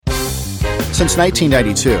Since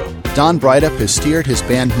 1992, Don Breidup has steered his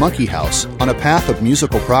band Monkey House on a path of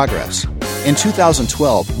musical progress. In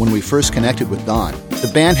 2012, when we first connected with Don,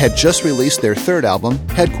 the band had just released their third album,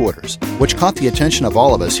 Headquarters, which caught the attention of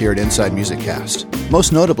all of us here at Inside Music Cast.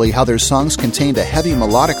 Most notably how their songs contained a heavy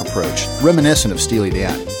melodic approach reminiscent of Steely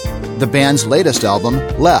Dan. The band's latest album,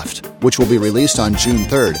 Left, which will be released on June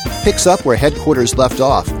 3rd, picks up where Headquarters left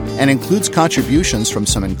off and includes contributions from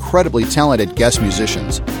some incredibly talented guest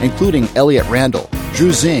musicians, including Elliot Randall,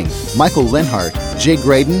 Drew Zing, Michael Linhart, Jay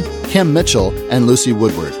Graydon, Kim Mitchell, and Lucy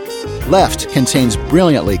Woodward. Left contains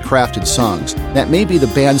brilliantly crafted songs that may be the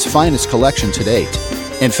band's finest collection to date.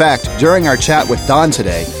 In fact, during our chat with Don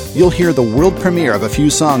today, you'll hear the world premiere of a few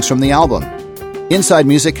songs from the album. Inside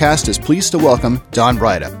Music Cast is pleased to welcome Don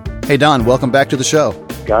Breidup. Hey Don, welcome back to the show.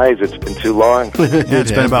 Guys, it's been too long.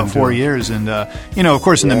 It's been about 4 years. And, of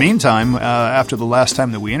course, in the meantime, after the last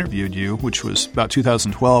time that we interviewed you, which was about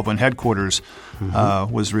 2012 when Headquarters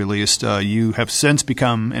was released, you have since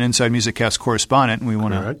become an Inside Music Cast correspondent. And we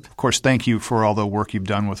want to, of course, thank you for all the work you've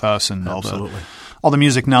done with us and all the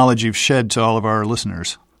music knowledge you've shed to all of our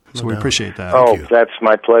listeners. So we appreciate that. Oh, that's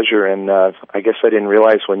my pleasure. And I guess I didn't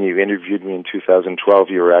realize when you interviewed me in 2012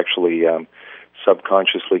 you were actually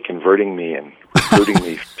subconsciously converting me and recruiting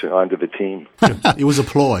me onto the team. It was a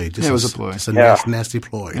ploy. It was a ploy. It's a nasty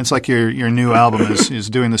ploy. It's like your new album is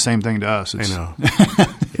doing the same thing to us. I know.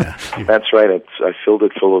 That's right. I filled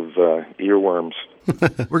it full of earworms.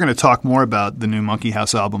 We're going to talk more about the new Monkey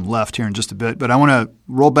House album, Left, here in just a bit, but I want to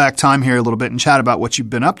roll back time here a little bit and chat about what you've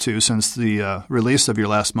been up to since the release of your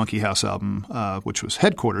last Monkey House album, which was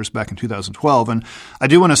Headquarters back in 2012. And I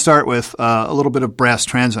do want to start with a little bit of Brass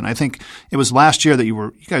Transit. I think it was last year that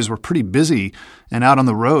you guys were pretty busy and out on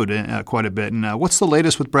the road quite a bit. And what's the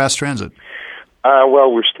latest with Brass Transit?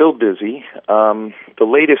 Well, we're still busy. The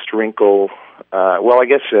latest wrinkle, I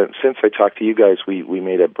guess since I talked to you guys, we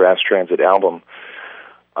made a Brass Transit album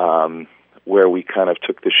where we kind of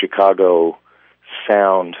took the Chicago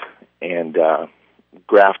sound and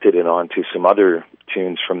grafted it onto some other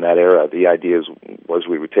tunes from that era. The idea was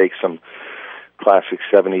we would take some classic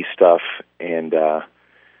 70s stuff and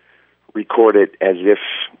record it as if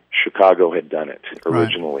Chicago had done it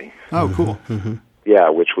originally. Right. Oh, cool. Mm-hmm. Yeah,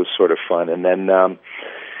 which was sort of fun. And then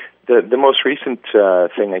the most recent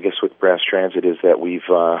thing, I guess, with Brass Transit is that we've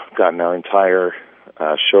gotten our entire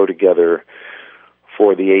show together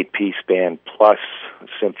for the 8-piece band plus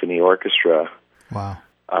symphony orchestra. Wow.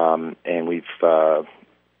 And we've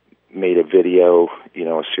made a video,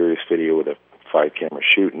 a serious video with a 5-camera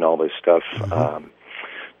shoot and all this stuff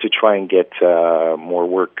to try and get more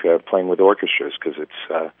work playing with orchestras because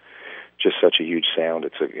it's just such a huge sound.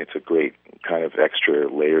 It's a great kind of extra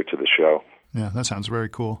layer to the show. Yeah, that sounds very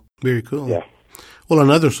cool. Very cool. Yeah. Well,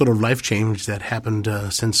 another sort of life change that happened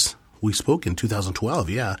since we spoke in 2012,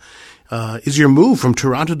 is your move from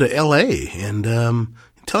Toronto to L.A. And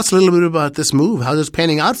tell us a little bit about this move. How's it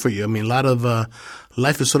panning out for you? I mean, a lot of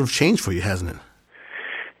life has sort of changed for you, hasn't it?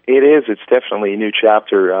 It is. It's definitely a new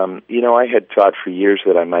chapter. I had thought for years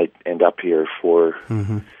that I might end up here for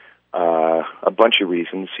a bunch of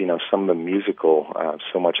reasons. Some of the musical,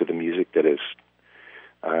 so much of the music that has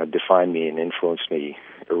defined me and influenced me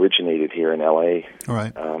originated here in L.A. All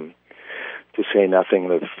right. To say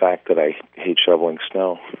nothing of the fact that I hate shoveling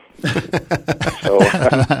snow. So,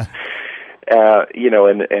 and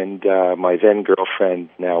my then girlfriend,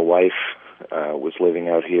 now wife, was living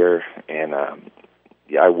out here, and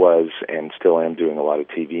I was and still am doing a lot of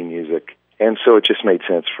TV music. And so it just made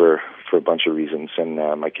sense for a bunch of reasons, and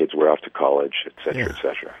my kids were off to college, et cetera, et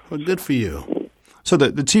cetera. Well, good for you. So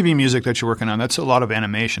the TV music that you're working on, that's a lot of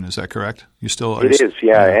animation, is that correct? It is,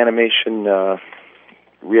 animation,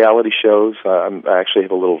 reality shows. I actually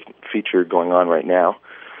have a little feature going on right now.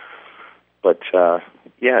 But,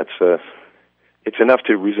 it's enough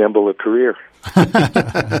to resemble a career.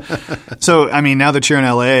 So, I mean, now that you're in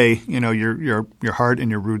L.A., your heart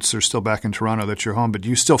and your roots are still back in Toronto, that's your home, but do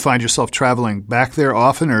you still find yourself traveling back there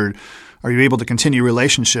often, or are you able to continue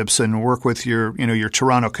relationships and work with your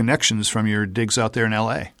Toronto connections from your digs out there in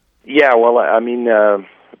L.A.? Yeah, well, I mean,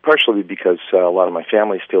 partially because a lot of my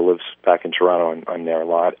family still lives back in Toronto. I'm there a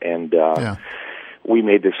lot, and we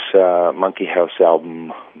made this Monkey House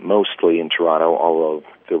album mostly in Toronto, although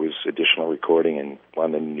there was additional recording in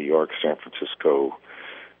London, New York, San Francisco,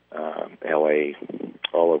 L.A.,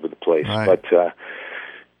 all over the place. Right. But,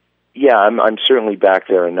 I'm certainly back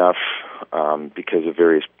there enough because of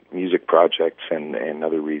various music projects and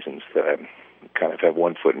other reasons that kind of have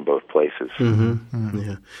one foot in both places.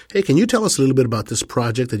 Yeah. Hey, can you tell us a little bit about this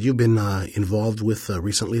project that you've been involved with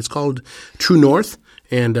recently? It's called True North,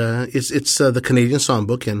 and it's the Canadian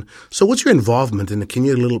Songbook. And so, what's your involvement in it? Can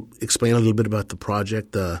you explain a little bit about the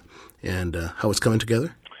project and how it's coming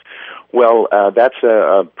together? Well, that's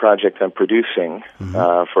a project I'm producing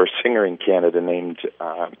for a singer in Canada named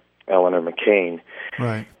Eleanor McCain.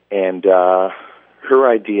 Right. And her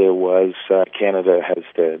idea was Canada has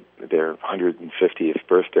their 150th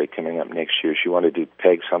birthday coming up next year. She wanted to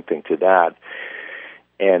peg something to that.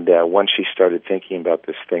 And once she started thinking about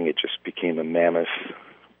this thing, it just became a mammoth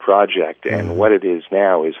project. And what it is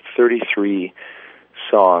now is 33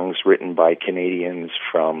 songs written by Canadians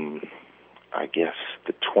from, I guess,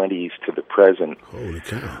 the 20s to the present. Holy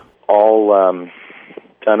cow. All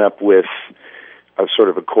done up with a sort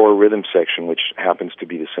of a core rhythm section, which happens to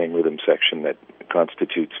be the same rhythm section that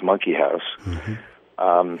constitutes Monkey House.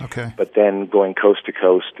 Okay. But then going coast to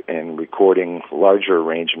coast and recording larger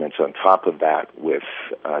arrangements on top of that with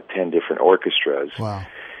 10 different orchestras. Wow.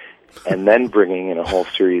 And then bringing in a whole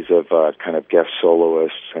series of kind of guest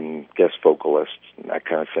soloists and guest vocalists and that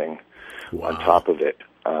kind of thing on top of it.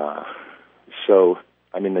 So,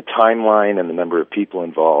 I mean, the timeline and the number of people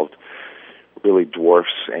involved really dwarfs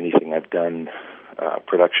anything I've done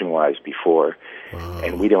production-wise before. Wow.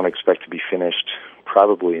 And we don't expect to be finished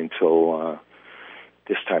probably until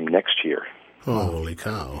this time next year. Holy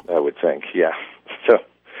cow. I would think, yeah.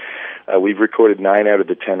 So we've recorded 9 out of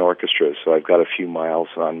the 10 orchestras, so I've got a few miles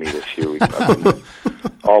on me this year. We've been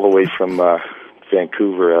all the way from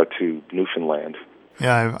Vancouver out to Newfoundland.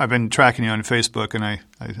 Yeah, I've been tracking you on Facebook, and I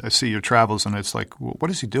see your travels, and it's like, what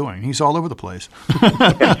is he doing? He's all over the place.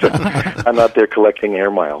 I'm out there collecting air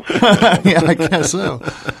miles. Yeah, I guess so.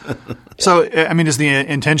 So, I mean, is the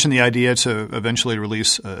intention, the idea to eventually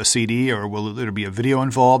release a CD, or will there be a video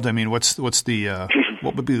involved? I mean, what's the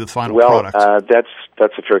what would be the final product?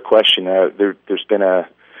 That's a fair question. There's been a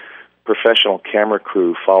professional camera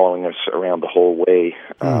crew following us around the whole way,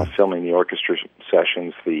 filming the orchestra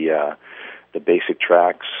sessions, the basic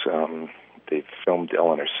tracks. They've filmed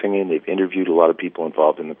Eleanor singing. They've interviewed a lot of people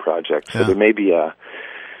involved in the project. So there may be a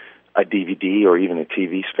DVD or even a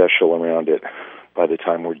TV special around it by the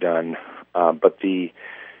time we're done. But the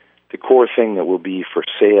core thing that will be for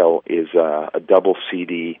sale is a double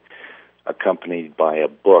CD accompanied by a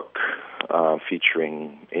book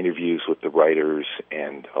featuring interviews with the writers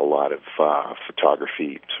and a lot of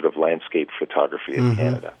photography, sort of landscape photography in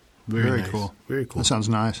Canada. Very nice. cool. Very cool. That sounds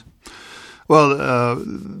nice. Well,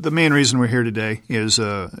 the main reason we're here today is,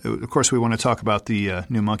 of course, we want to talk about the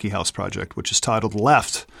new Monkey House project, which is titled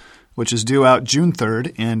Left, which is due out June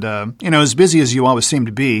 3rd. And, as busy as you always seem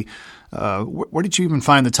to be, where did you even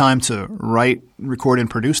find the time to write, record, and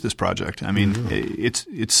produce this project? I mean,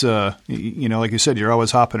 it's like you said, you're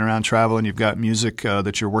always hopping around traveling. You've got music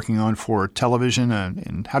that you're working on for television.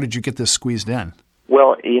 And how did you get this squeezed in?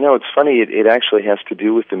 Well, it's funny. It actually has to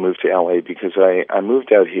do with the move to L.A. because I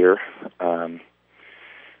moved out here,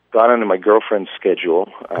 got onto my girlfriend's schedule.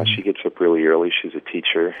 She gets up really early. She's a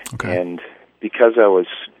teacher. Okay. And because I was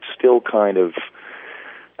still kind of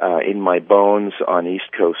in my bones on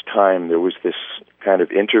East Coast time, there was this kind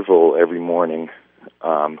of interval every morning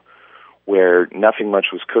where nothing much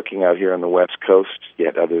was cooking out here on the West Coast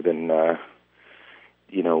yet other than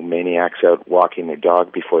maniacs out walking their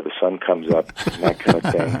dog before the sun comes up and that kind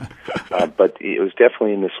of thing. But it was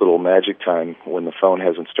definitely in this little magic time when the phone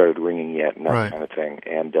hasn't started ringing yet and that kind of thing.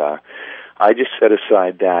 And I just set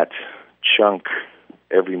aside that chunk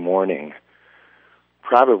every morning,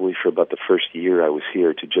 probably for about the first year I was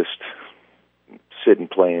here, to just sit and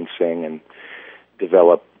play and sing and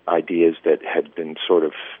develop ideas that had been sort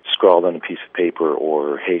of scrawled on a piece of paper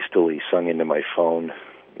or hastily sung into my phone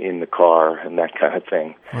in the car and that kind of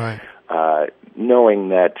thing. Right. Knowing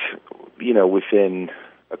that, within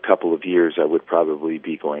a couple of years I would probably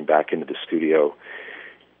be going back into the studio.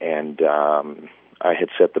 And I had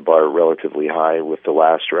set the bar relatively high with the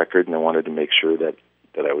last record, and I wanted to make sure that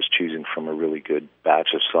I was choosing from a really good batch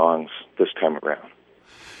of songs this time around.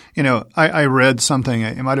 I read something,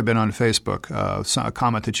 it might have been on Facebook, a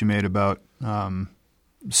comment that you made about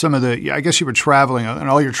some of the, I guess you were traveling, and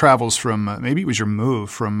all your travels from, maybe it was your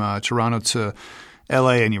move from Toronto to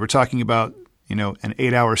L.A., and you were talking about, an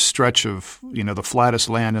 8-hour stretch of, the flattest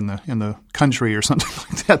land in the country or something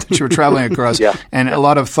like that you were traveling across. Yeah. And a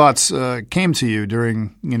lot of thoughts came to you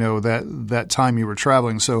during, that time you were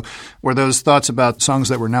traveling. So were those thoughts about songs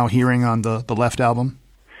that we're now hearing on the Left album?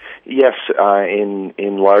 Yes,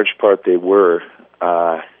 in large part they were.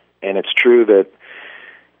 And it's true that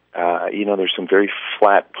there's some very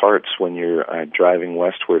flat parts when you're driving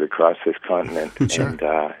westward across this continent, Sure. and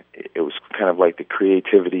it was kind of like the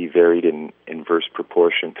creativity varied in inverse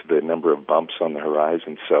proportion to the number of bumps on the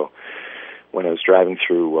horizon. So when I was driving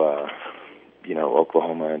through,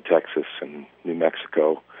 Oklahoma and Texas and New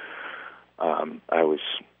Mexico, I was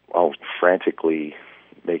all frantically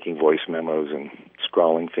making voice memos and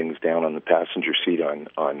scrawling things down on the passenger seat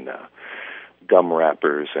on gum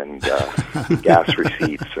wrappers and gas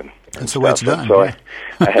receipts and That's the way it's done. So yeah.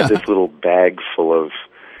 I had this little bag full of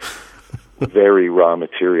very raw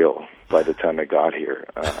material by the time I got here.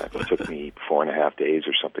 It took me 4.5 days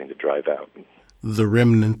or something to drive out. The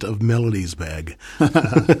remnant of melodies bag.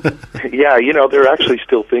 Yeah, there are actually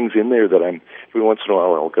still things in there that every once in a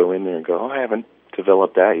while I'll go in there and go, I haven't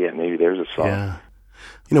developed that yet. Maybe there's a song. Yeah.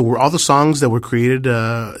 Were all the songs that were created,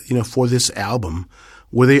 for this album,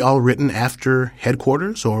 were they all written after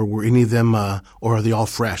Headquarters, or were any of them, or are they all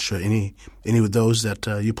fresh? Any of those that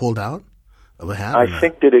you pulled out of a hat? I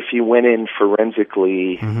think that if you went in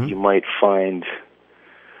forensically, you might find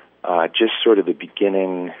just sort of the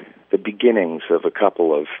beginnings of a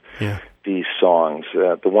couple of these songs.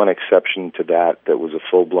 The one exception to that was a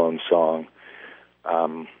full-blown song,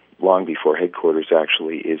 long before Headquarters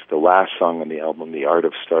actually, is the last song on the album, The Art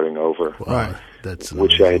of Starting Over, Right. That's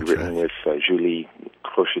which I had written with Julie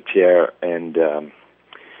Crochetière, and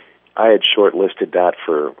I had shortlisted that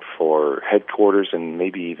for Headquarters and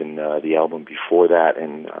maybe even the album before that,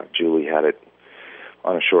 and Julie had it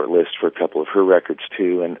on a short list for a couple of her records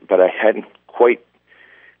too, but I hadn't quite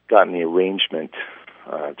gotten the arrangement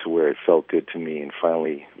to where it felt good to me, and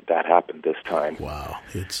finally that happened this time. Wow,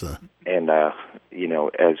 it's and as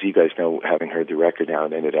you guys know, having heard the record now,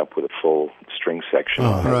 it ended up with a full string section.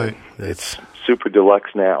 Oh, right. It's super deluxe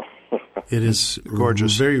now. It is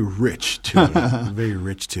gorgeous. Very rich tune. Very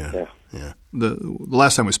rich tune. Yeah. The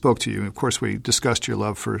last time we spoke to you, of course, we discussed your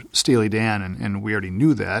love for Steely Dan, and we already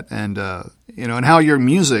knew that, and and how your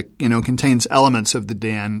music, contains elements of the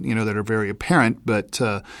Dan, that are very apparent, but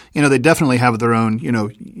they definitely have their own,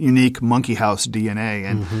 unique Monkey House DNA,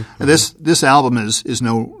 and this album is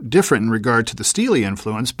no different in regard to the Steely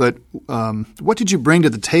influence. But what did you bring to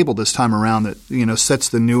the table this time around that sets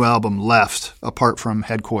the new album Left apart from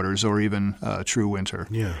Headquarters or even True Winter?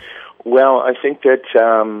 Yeah. Well, I think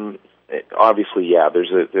that obviously,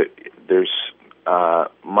 there's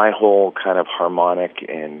my whole kind of harmonic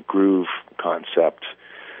and groove concept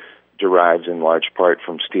derives in large part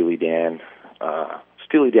from Steely Dan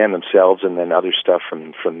themselves, and then other stuff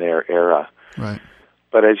from their era. Right.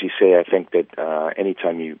 But as you say, I think that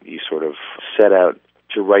anytime you sort of set out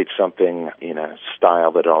to write something in a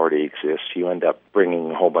style that already exists, you end up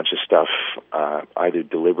bringing a whole bunch of stuff, either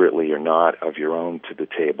deliberately or not, of your own to the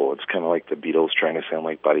table. It's kind of like the Beatles trying to sound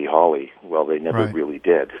like Buddy Holly. Well, they never really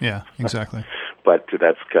did. Yeah, exactly. But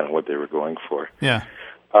that's kind of what they were going for. Yeah.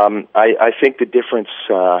 I think the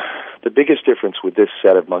biggest difference with this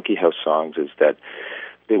set of Monkey House songs is that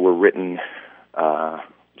they were written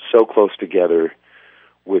so close together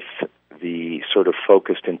with the sort of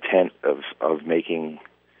focused intent of making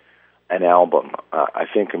an album. I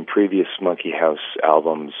think in previous Monkey House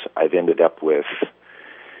albums, I've ended up with,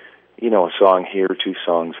 a song here, 2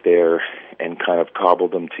 songs there, and kind of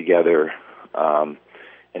cobbled them together and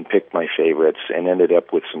picked my favorites and ended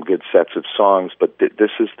up with some good sets of songs. But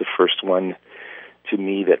this is the first one to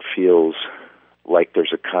me that feels like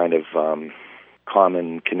there's a kind of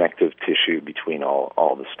common connective tissue between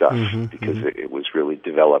all the stuff, because it was really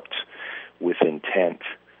developed with intent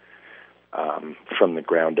from the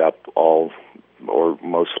ground up, all or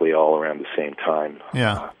mostly all around the same time.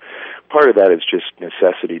 Yeah. Part of that is just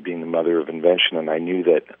necessity being the mother of invention, and I knew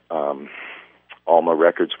that Alma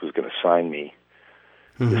Records was going to sign me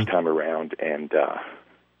this time around, and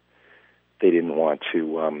they didn't want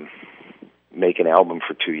to make an album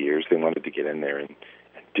for 2 years. They wanted to get in there and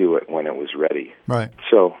do it when it was ready. Right.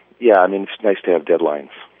 So, yeah, it's nice to have deadlines.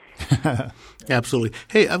 Absolutely.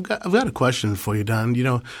 Hey, I've got a question for you, Don.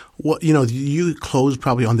 You closed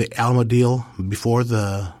probably on the Alma deal before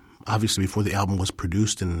the album was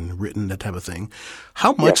produced and written, that type of thing.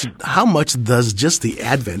 How much does just the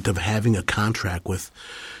advent of having a contract with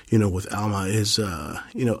Alma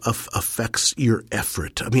affects your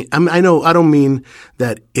effort? I know I don't mean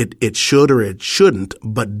that it should or it shouldn't,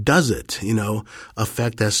 but does it,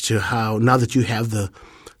 affect as to how, now that you have the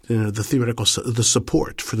theoretical, the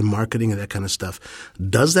support for the marketing and that kind of stuff,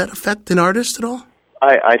 does that affect an artist at all?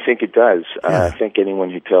 I think it does. Yeah. I think anyone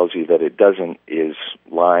who tells you that it doesn't is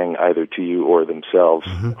lying either to you or themselves,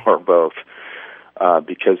 or both,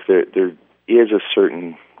 because there is a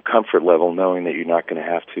certain comfort level knowing that you're not going to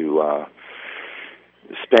have to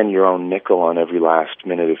spend your own nickel on every last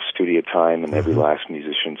minute of studio time and every last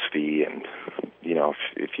musician's fee, and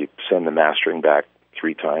if you send the mastering back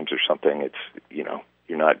 3 times or something, it's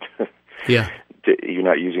you're not you're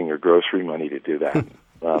not using your grocery money to do that.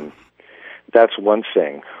 That's one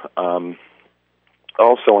thing.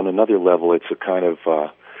 Also, on another level, it's a kind of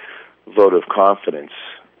vote of confidence.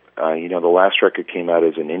 The last record came out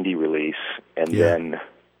as an indie release and then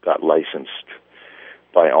got licensed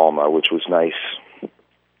by Alma, which was nice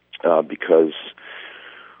because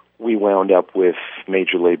we wound up with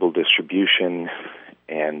major label distribution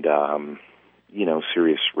and,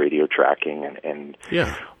 serious radio tracking and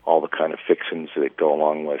all the kind of fixings that go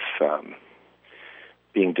along with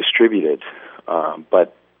being distributed.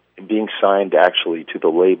 But being signed actually to the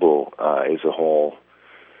label is a whole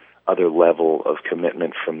other level of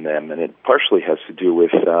commitment from them, and it partially has to do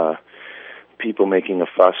with people making a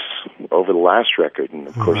fuss over the last record, and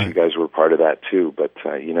of course you guys were part of that too, but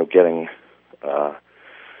getting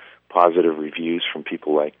positive reviews from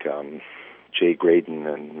people like Jay Graydon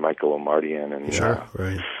and Michael Omartian and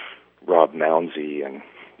Rob Mounsey, and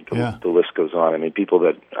the list goes on. I mean, people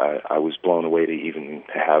that I was blown away to even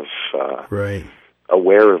have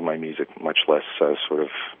aware of my music, much less sort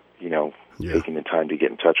of, taking the time to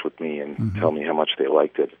get in touch with me and tell me how much they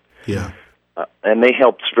liked it. Yeah. And they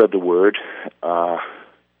helped spread the word. There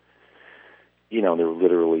were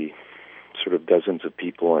literally sort of dozens of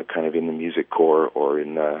people kind of in the music corps or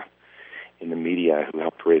in the media who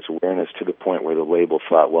helped raise awareness to the point where the label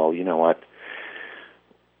thought, well, you know what,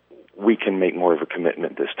 we can make more of a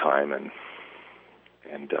commitment this time, and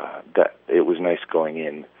that it was nice going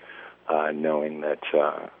in knowing that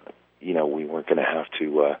we weren't going to have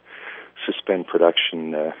to suspend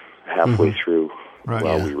production halfway through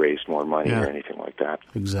while we raised more money or anything like that.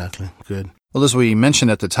 Exactly. Good. Well, as we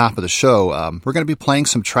mentioned at the top of the show, we're going to be playing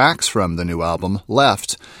some tracks from the new album,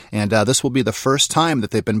 Left, and this will be the first time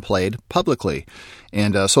that they've been played publicly.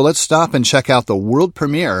 And so let's stop and check out the world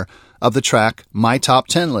premiere of the track My Top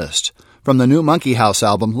 10 List from the new Monkey House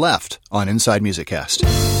album, Left, on Inside Musiccast.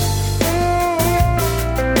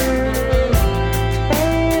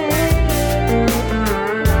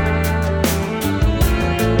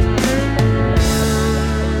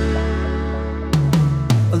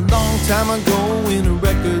 Time ago in a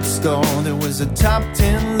record store, there was a top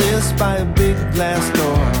 10 list by a big glass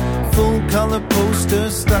door. Full color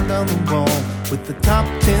posters stuck on the wall with the top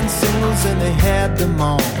 10 singles, and they had them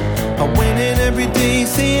all. I went in every day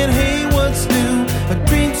saying, hey, what's new? I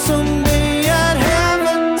dreamed someday I'd have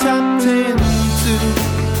a top 10 too.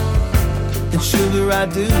 And sugar I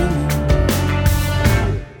do.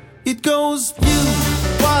 It goes you,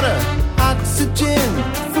 water, oxygen,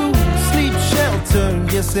 food, sleep, shelter,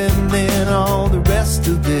 yes, and then all the rest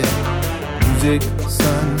of it. Music,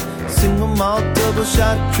 sun, single malt, double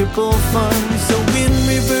shot, triple fun. So in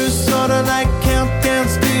reverse, sorta like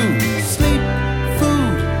countdowns do. Sleep,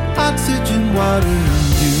 food, oxygen, water,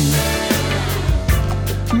 and you.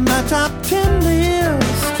 My top 10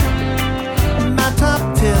 list. My top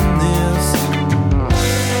 10 list.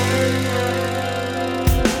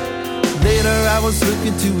 Later I was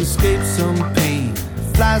looking to escape some pain.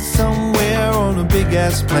 Fly somewhere on a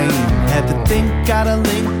big-ass plane. Had to think, got a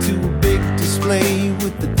link to a big display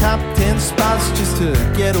with the top 10 spots just to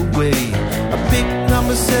get away. I picked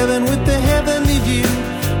number 7 with the heavenly view,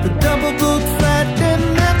 the double book flight,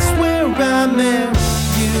 and that's where I met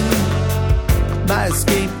you. My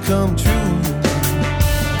escape come true.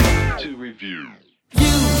 To review.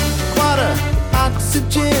 You, water,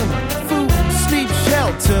 oxygen, food, sleep,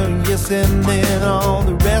 shelter, yes, and then all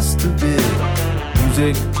the rest of it.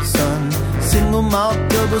 Music, sun, single malt,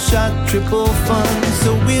 double shot, triple fun.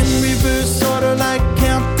 So in reverse, sorta like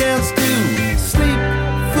countdowns do. Sleep,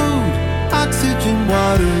 food, oxygen,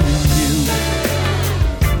 water, and you.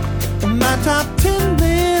 My top 10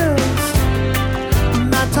 list.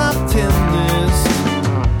 My top 10 list.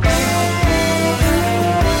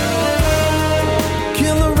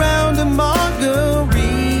 Kill around and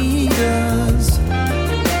margaritas.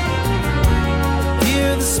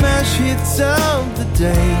 Hear the smash hits of the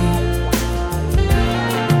day.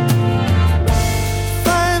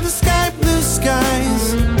 Fly the sky, blue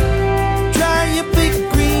skies. Dry your big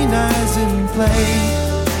green eyes and play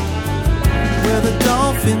where the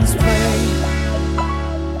dolphins play.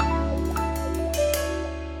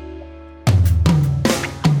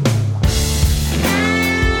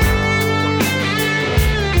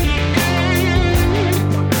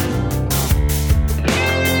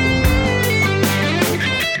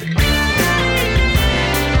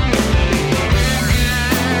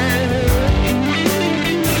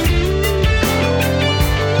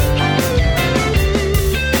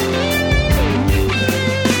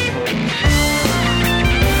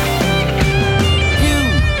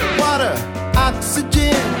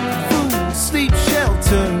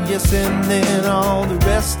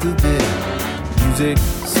 music,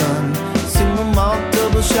 son. Single malt,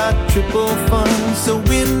 double shot, triple fun. So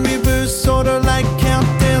in reverse, sorta like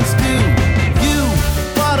countdowns do. You,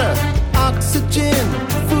 water, oxygen,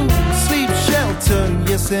 food, sleep, shelter,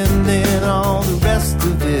 yes, and then all the rest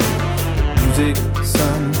of it. Music,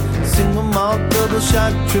 son. Single malt, double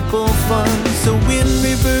shot, triple fun. So in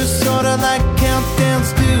reverse, sorta like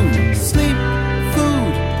countdowns do. Sleep,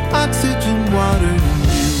 food, oxygen, water, and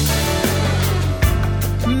you.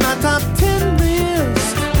 My top 10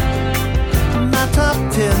 list. My top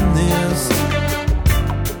 10 list.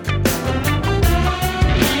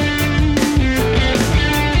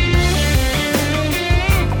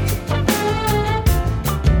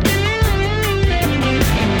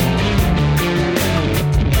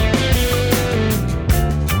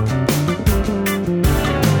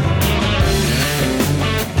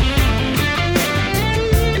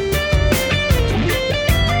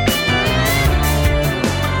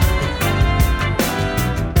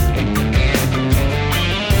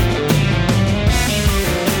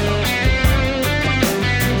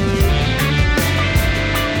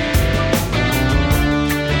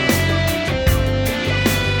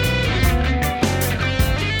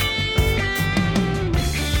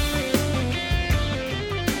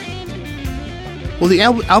 Well, the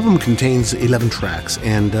album contains 11 tracks,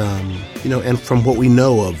 and and from what we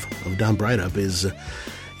know of Don Breithaupt is, that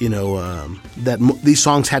these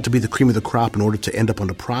songs had to be the cream of the crop in order to end up on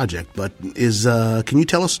the project. But can you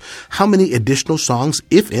tell us how many additional songs,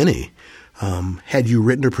 if any, had you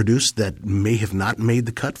written or produced that may have not made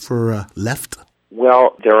the cut for Left?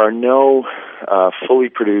 Well, there are no fully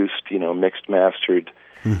produced, mixed, mastered,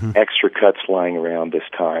 extra cuts lying around this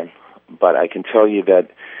time. But I can tell you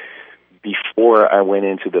that before I went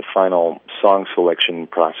into the final song selection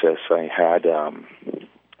process, I had, I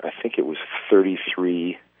think it was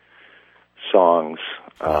 33 songs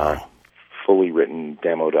fully written,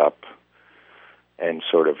 demoed up, and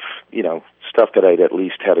sort of, stuff that I'd at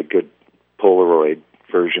least had a good Polaroid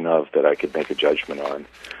version of that I could make a judgment on.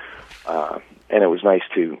 And it was nice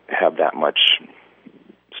to have that much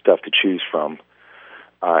stuff to choose from.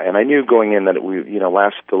 And I knew going in that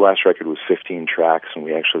the last record was 15 tracks, and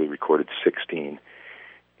we actually recorded 16.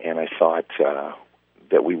 And I thought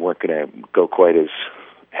that we weren't going to go quite as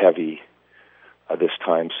heavy this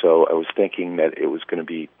time, so I was thinking that it was going to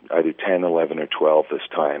be either 10, 11, or 12 this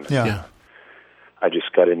time. Yeah. I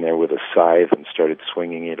just got in there with a scythe and started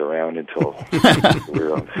swinging it around until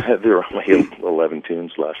there were only 11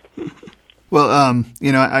 tunes left. Well,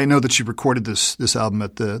 I know that you recorded this album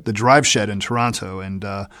at the Drive Shed in Toronto, and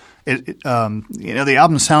the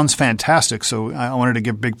album sounds fantastic. So I wanted to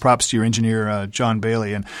give big props to your engineer, John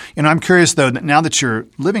Bailey. And I'm curious though, now that you're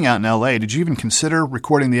living out in LA, did you even consider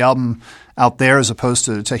recording the album out there as opposed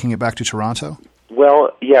to taking it back to Toronto?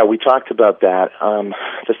 Well, yeah, we talked about that.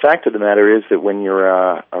 The fact of the matter is that when you're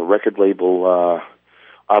a record label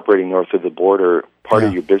operating north of the border, part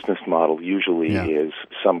of your business model usually is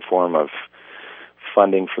some form of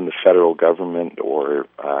funding from the federal government or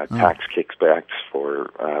tax kickbacks for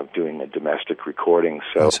doing a domestic recording.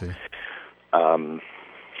 So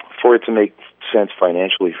for it to make sense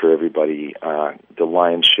financially for everybody, the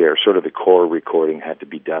lion's share, sort of the core recording, had to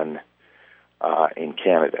be done in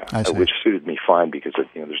Canada, which suited me fine because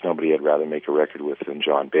there's nobody I'd rather make a record with than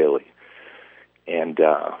John Bailey. And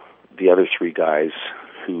the other three guys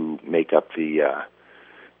who make up the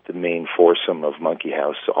main foursome of Monkey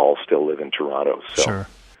House all still live in Toronto. So sure.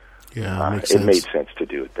 Yeah, it made sense to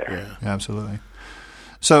do it there. Yeah, absolutely.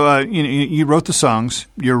 So you wrote the songs,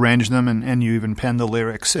 you arranged them, and you even penned the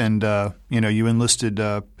lyrics, and you enlisted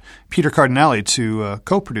Peter Cardinale to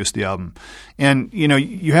co-produce the album. And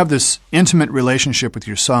you have this intimate relationship with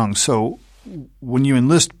your songs. So when you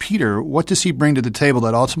enlist Peter, what does he bring to the table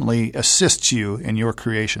that ultimately assists you in your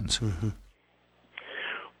creations? Mm-hmm.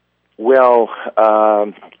 Well,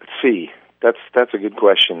 let's see. That's a good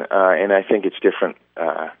question, and I think it's different.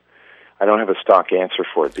 I don't have a stock answer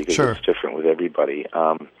for it because it's different with everybody.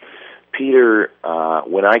 Peter,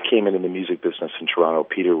 when I came into the music business in Toronto,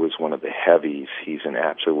 Peter was one of the heavies. He's an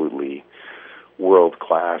absolutely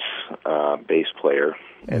world-class bass player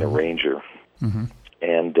and arranger. Mm-hmm.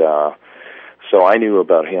 And so I knew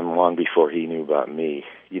about him long before he knew about me.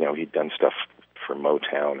 He'd done stuff for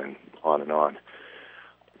Motown and on and on.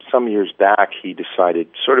 Some years back, he decided,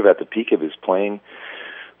 sort of at the peak of his playing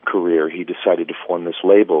career, he decided to form this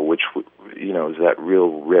label, which is that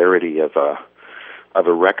real rarity of a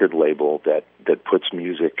record label that puts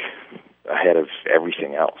music ahead of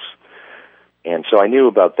everything else. And so I knew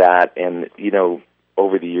about that, and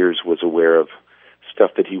over the years was aware of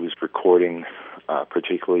stuff that he was recording,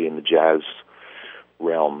 particularly in the jazz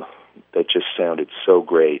realm, that just sounded so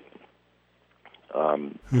great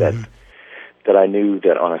that I knew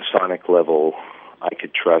that on a sonic level I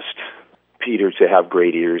could trust Peter to have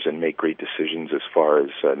great ears and make great decisions as far as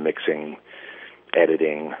mixing,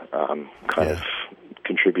 editing, kind of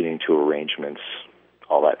contributing to arrangements,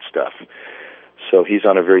 all that stuff. So he's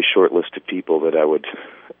on a very short list of people that I would,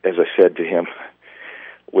 as I said to him,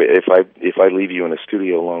 if I leave you in a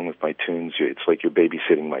studio alone with my tunes, it's like you're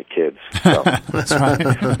babysitting my kids. So, That's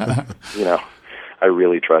right. I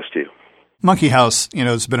really trust you. Monkey House,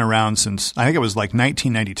 has been around since, I think it was like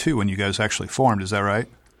 1992 when you guys actually formed. Is that right?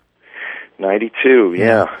 92,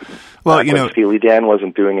 yeah. Well, when Steely Dan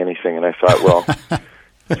wasn't doing anything, and I thought, well,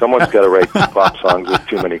 someone's got to write pop songs with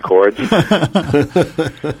too many chords.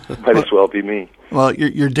 Might as well be me. Well,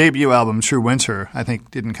 your debut album, True Winter, I think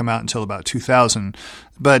didn't come out until about 2000.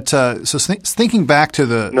 But thinking back to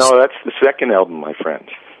the... No, that's the second album, my friend.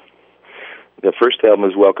 The first album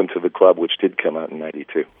is Welcome to the Club, which did come out in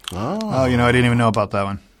 92. Oh, I didn't even know about that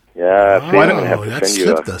one. Yeah, I'm going to have to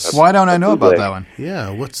send you Why don't I know about that one? Yeah,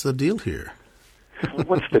 what's the deal here?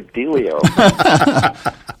 What's the dealio?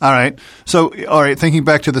 All right. So, thinking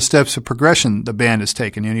back to the steps of progression the band has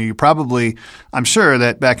taken, you probably, I'm sure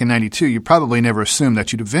that back in 92, you probably never assumed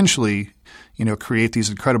that you'd eventually, create these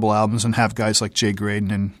incredible albums and have guys like Jay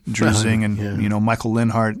Graydon and Drew Zing and, Michael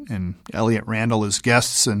Linhart and Elliot Randall as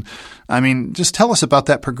guests. And, just tell us about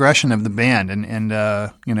that progression of the band and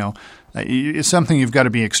it's something you've got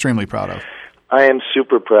to be extremely proud of. I am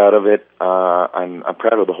super proud of it. I'm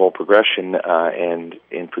proud of the whole progression, and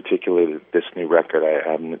in particular this new record.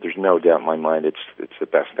 There's no doubt in my mind it's the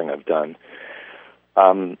best thing I've done.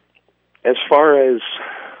 As far as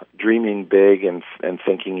dreaming big and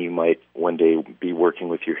thinking you might one day be working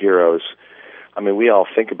with your heroes, we all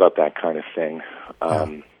think about that kind of thing.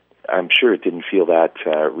 I'm sure it didn't feel that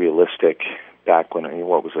realistic back when.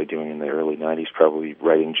 What was I doing in the early '90s? Probably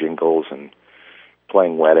writing jingles and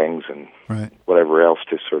playing weddings and whatever else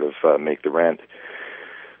to sort of make the rent.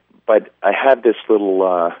 But I had this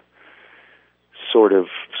little sort of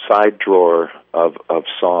side drawer of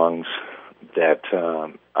songs that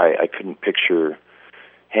I couldn't picture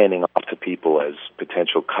handing off to people as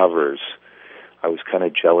potential covers. I was kind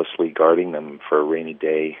of jealously guarding them for a rainy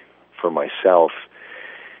day for myself.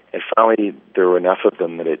 And finally, there were enough of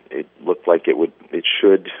them that it looked like it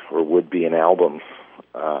should or would be an album.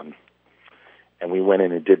 And we went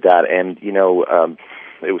in and did that, and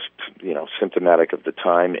it was symptomatic of the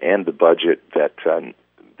time and the budget that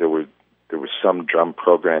there was some drum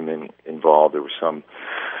programming involved, there was some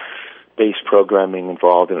bass programming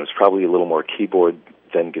involved, and it was probably a little more keyboard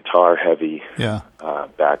than guitar heavy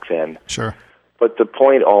back then. Sure. But the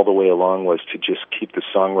point all the way along was to just keep the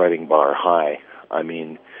songwriting bar high.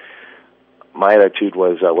 My attitude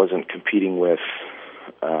was I wasn't competing with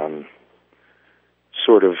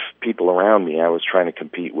sort of people around me. I was trying to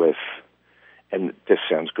compete with, and this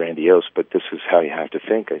sounds grandiose, but this is how you have to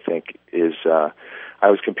think, I think, is I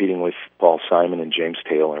was competing with Paul Simon and James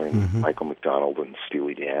Taylor and Michael McDonald and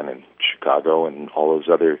Steely Dan and Chicago and all those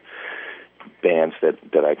other bands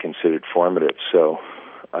that I considered formative. So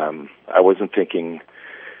I wasn't thinking,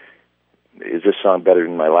 is this song better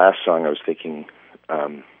than my last song? I was thinking,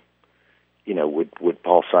 would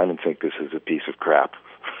Paul Simon think this is a piece of crap?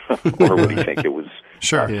 Or would he think it was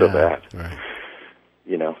so bad? Right.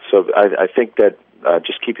 So I think that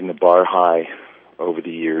just keeping the bar high over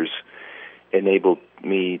the years enabled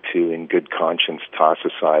me to, in good conscience, toss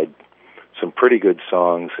aside some pretty good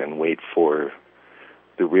songs and wait for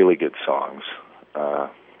the really good songs.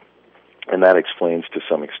 And that explains to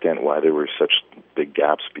some extent why there were such big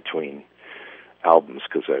gaps between albums,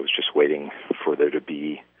 because I was just waiting for there to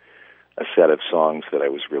be a set of songs that I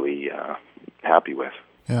was really happy with.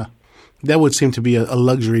 Yeah. That would seem to be a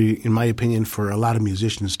luxury, in my opinion, for a lot of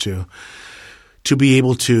musicians to be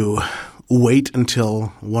able to wait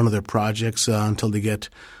until one of their projects, until they get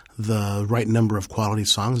the right number of quality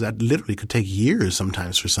songs. That literally could take years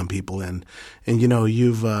sometimes for some people. And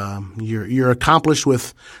you're accomplished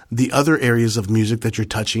with the other areas of music that you're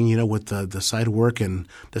touching, with the side work and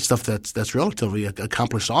the stuff that's relatively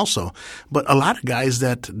accomplished also. But a lot of guys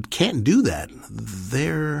that can't do that,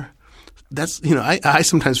 I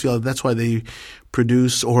sometimes feel that's why they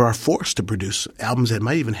produce or are forced to produce albums that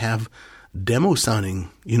might even have demo sounding,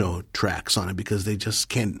 tracks on it, because they just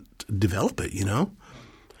can't develop it,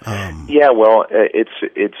 well,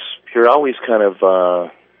 it's you're always kind of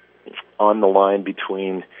on the line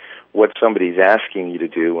between what somebody's asking you to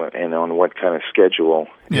do and on what kind of schedule,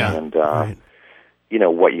 and right.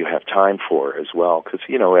 What you have time for as well. Because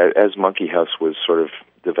as Monkey House was sort of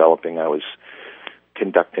developing, I was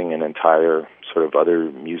conducting an entire sort of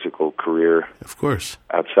other musical career. Of course.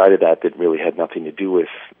 Outside of that really had nothing to do with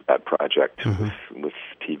that project, with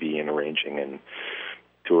TV and arranging and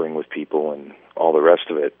touring with people and all the rest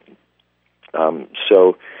of it.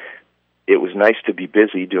 So it was nice to be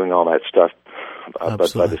busy doing all that stuff,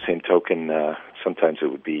 but by the same token, sometimes it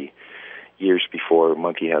would be years before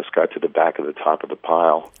Monkey House got to the back of the top of the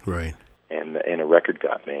pile, right? And a record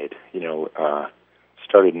got made.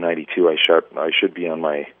 Started in '92. I should be on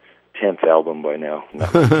my 10th album by now,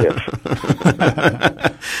 not my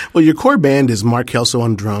 5th. Well, your core band is Mark Kelso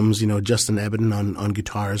on drums, Justin Ebden on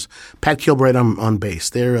guitars, Pat Kilbride on bass.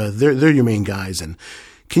 They're your main guys. And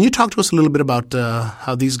can you talk to us a little bit about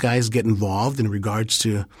how these guys get involved in regards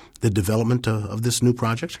to the development of this new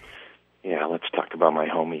project? Yeah, let's talk about my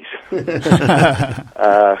homies.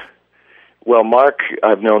 Well, Mark,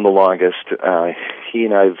 I've known the longest. He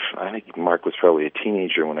and I think Mark was probably a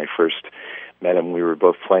teenager when I first met him. We were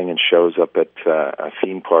both playing in shows up at a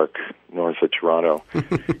theme park north of Toronto.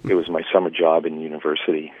 It was my summer job in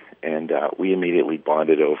university, and we immediately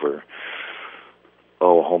bonded over a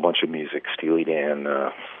whole bunch of music: Steely Dan,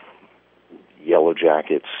 Yellow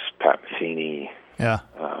Jackets, Pat Metheny,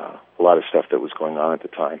 a lot of stuff that was going on at the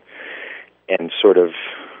time, and sort of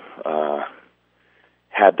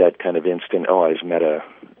had that kind of instant, I've met a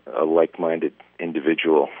like-minded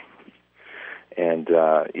individual. And,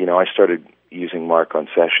 I started using Mark on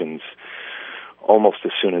sessions almost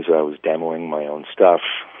as soon as I was demoing my own stuff.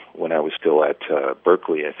 When I was still at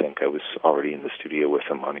Berkeley, I think I was already in the studio with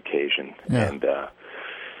him on occasion. Yeah. And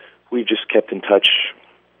we just kept in touch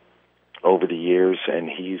over the years, and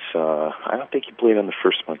he's, I don't think he played on the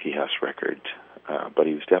first Monkey House record, but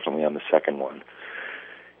he was definitely on the second one.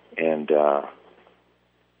 And,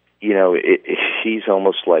 he's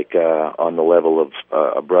almost like on the level of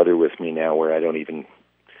a brother with me now, where I don't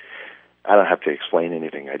have to explain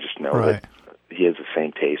anything. I just know that he has the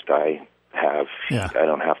same taste I have. Yeah. I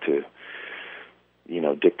don't have to,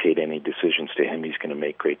 dictate any decisions to him. He's going to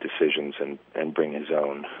make great decisions and bring his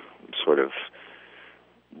own sort of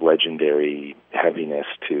legendary heaviness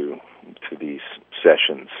to these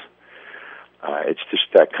sessions. It's just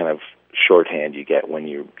that kind of shorthand you get when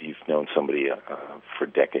you've known somebody for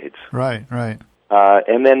decades. Right.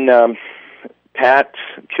 And then Pat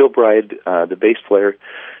Kilbride, the bass player,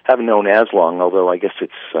 haven't known as long, although I guess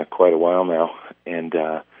it's quite a while now. And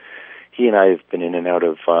he and I have been in and out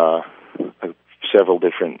of several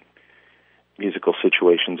different musical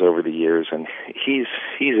situations over the years, and he's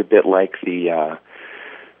a bit like the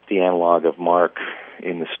analog of Mark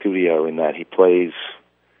in the studio, in that he plays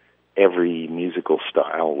every musical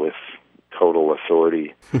style with total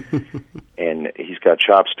authority. And he's got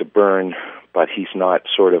chops to burn, but he's not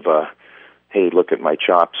sort of a, hey, look at my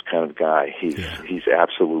chops kind of guy. He's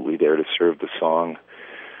absolutely there to serve the song,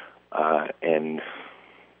 and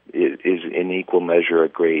is in equal measure a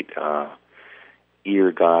great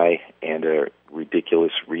ear guy and a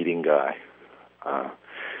ridiculous reading guy.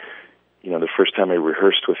 The first time I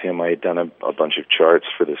rehearsed with him, I had done a bunch of charts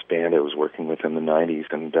for this band I was working with in the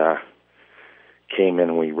 90s, and came in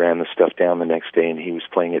and we ran the stuff down the next day, and he was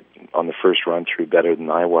playing it on the first run-through better than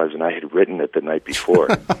I was, and I had written it the night before.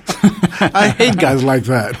 I hate guys like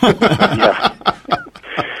that. Yeah.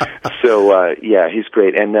 So, he's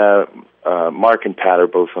great. And Mark and Pat are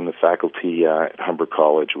both on the faculty at Humber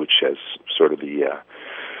College, which has sort of the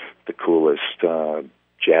coolest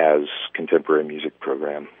jazz contemporary music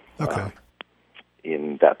program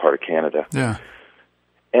in that part of Canada. Yeah.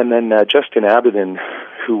 And then Justin Abaddon,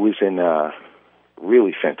 who was in a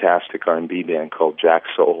really fantastic R&B band called Jack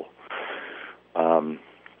Soul, and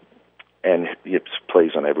he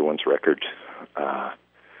plays on everyone's record up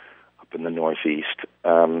in the Northeast.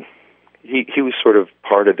 He was sort of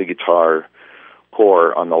part of the guitar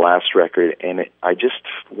core on the last record, and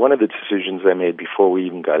one of the decisions I made before we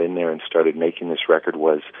even got in there and started making this record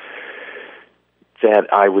was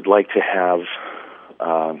that I would like to have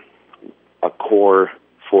a core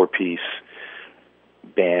 4-piece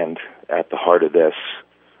band at the heart of this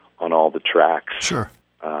on all the tracks. Sure.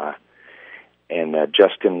 And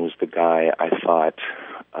Justin was the guy I thought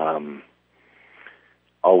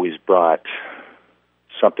always brought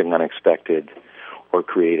something unexpected or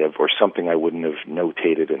creative or something I wouldn't have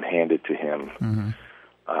notated and handed to him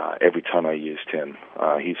every time I used him.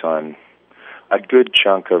 He's on a good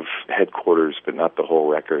chunk of Headquarters, but not the whole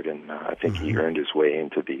record, and I think he earned his way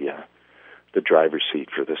into the driver's seat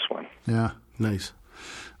for this one. Yeah. Nice.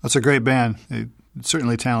 That's a great band.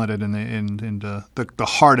 Certainly talented, and the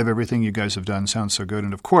heart of everything you guys have done sounds so good.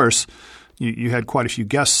 And of course, you had quite a few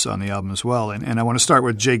guests on the album as well. And I want to start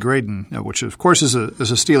with Jay Graydon, which of course is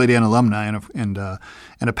a Steely Dan alumni and a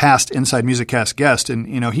past Inside Music Cast guest.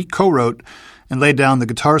 And he co-wrote and laid down the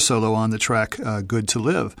guitar solo on the track "Good to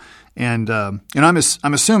Live." And I'm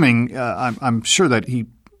assuming I'm sure that he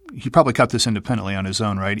probably cut this independently on his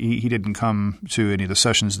own, right? He didn't come to any of the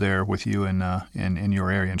sessions there with you in your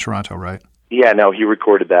area in Toronto, right? Yeah, no, he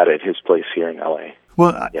recorded that at his place here in LA.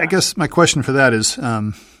 Well, I guess my question for that is,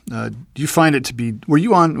 do you find it to be? Were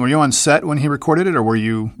you on set when he recorded it, or were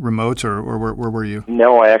you remote, or where were you?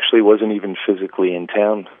 No, I actually wasn't even physically in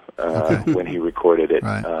town when he recorded it.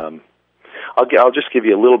 Right. I'll just give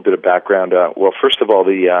you a little bit of background. Well, first of all,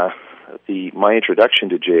 my introduction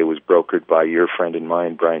to Jay was brokered by your friend and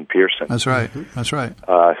mine, Brian Pearson. That's right. That's right.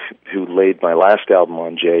 Who laid my last album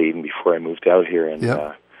on Jay even before I moved out here, and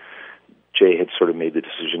Jay had sort of made the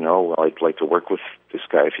decision, I'd like to work with this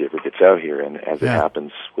guy if he ever gets out here. And as it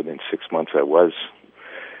happens, within 6 months I was.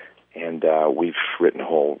 And we've written a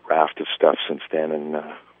whole raft of stuff since then. And,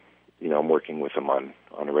 I'm working with him on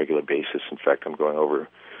a regular basis. In fact, I'm going over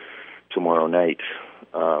tomorrow night.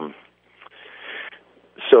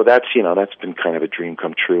 So that's been kind of a dream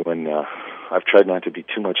come true. And I've tried not to be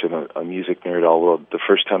too much of a music nerd, although the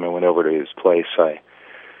first time I went over to his place,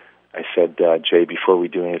 I said, Jay, before we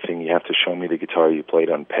do anything, you have to show me the guitar you played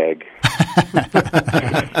on Peg.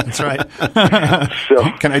 That's right. So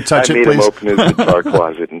can I touch it, please? I made him open his guitar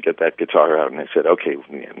closet and get that guitar out, and I said, okay,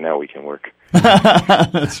 now we can work.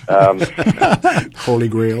 Holy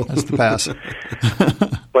Grail. That's the pass.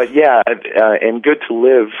 But yeah, and Good to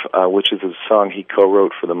Live, which is a song he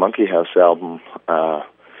co-wrote for the Monkey House album,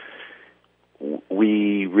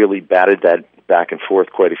 we really batted that back and forth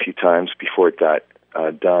quite a few times before it got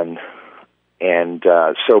done, and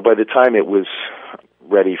so by the time it was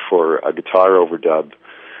ready for a guitar overdub,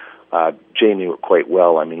 Jay knew it quite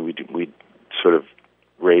well. I mean, we sort of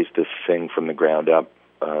raised this thing from the ground up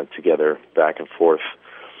together, back and forth,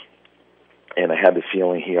 and I had the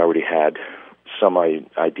feeling he already had some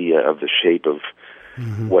idea of the shape of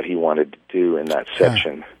what he wanted to do in that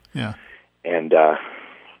section. Yeah. And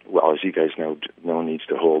well, as you guys know, no one needs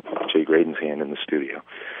to hold Jay Graydon's hand in the studio.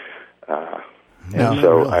 And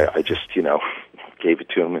so really. I just, gave it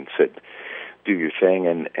to him and said, do your thing,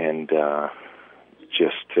 and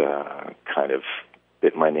just kind of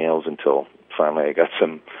bit my nails until finally I got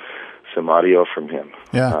some audio from him.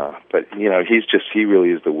 Yeah. But, he really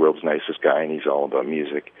is the world's nicest guy, and he's all about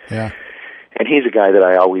music. Yeah. And he's a guy that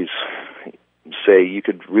I always say you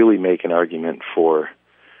could really make an argument for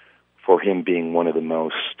him being one of the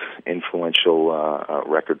most influential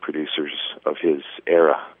record producers of his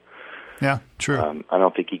era. Yeah, true. I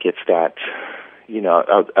don't think he gets that,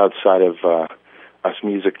 outside of us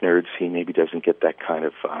music nerds, he maybe doesn't get that kind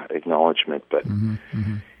of acknowledgement, but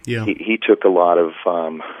Yeah. he took a lot of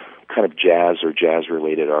kind of jazz or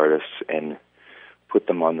jazz-related artists and put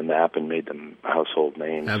them on the map and made them household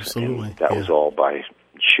names. Absolutely. And that was all by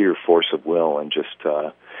sheer force of will and just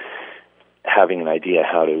having an idea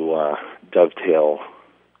how to dovetail,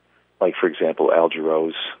 like, for example, Al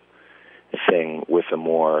Jarreau's thing with a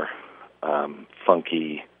more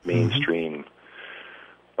funky, mainstream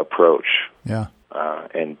approach. Yeah.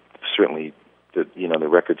 And certainly, the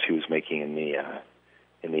records he was making in the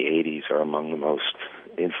 80s are among the most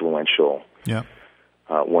influential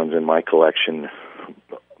ones in my collection,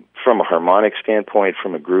 from a harmonic standpoint,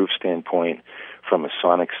 from a groove standpoint, from a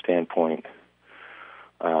sonic standpoint,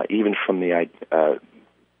 even from the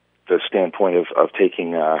standpoint of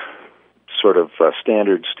taking a sort of a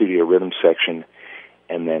standard studio rhythm section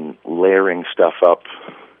and then layering stuff up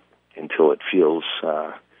until it feels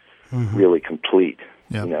really complete.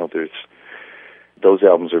 Yeah. Those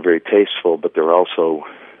albums are very tasteful, but they're also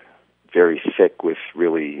very thick with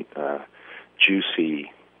really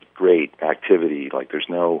juicy, great activity. Like there's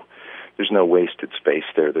no wasted space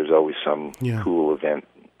there. There's always some cool event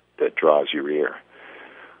that draws your ear.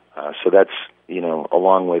 So that's,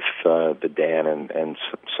 along with the Dan and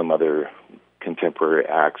some other contemporary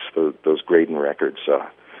acts, those Graydon records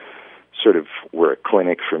sort of were a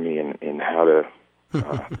clinic for me in how to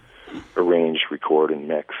arrange, record, and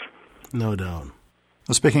mix. No doubt.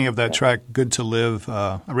 Well, speaking of that track, Good to Live,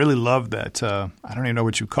 I really love that, I don't even know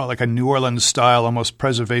what you call it, like a New Orleans style, almost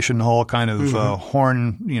Preservation Hall kind of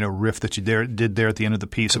horn, riff that you did there at the end of the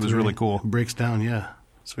piece. It was really cool. It breaks down, yeah.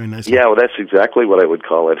 It's very nice. Yeah, well, that's exactly what I would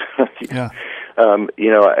call it. Yeah.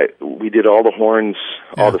 We did all the horns,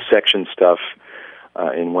 all the section stuff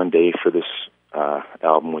in one day for this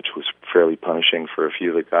album, which was fairly punishing for a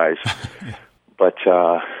few of the guys. But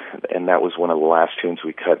and that was one of the last tunes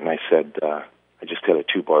we cut, and I said, I just had a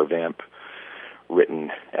 2-bar vamp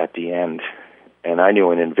written at the end. And I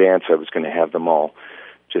knew in advance I was going to have them all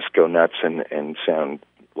just go nuts and sound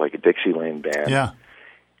like a Dixieland band. Yeah.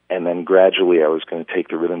 And then gradually I was going to take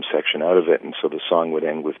the rhythm section out of it, and so the song would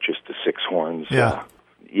end with just the six horns, Yeah.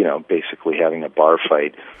 Basically having a bar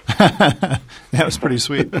fight. That was pretty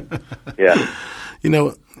sweet. Yeah. You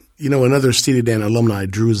know, another Steely Dan alumni,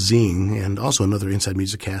 Drew Zing, and also another Inside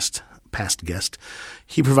Music Cast past guest,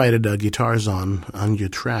 he provided guitars on your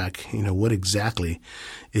track. What exactly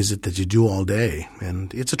is it that you do all day?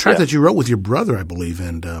 And it's a track that you wrote with your brother, I believe.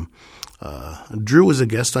 And Drew was a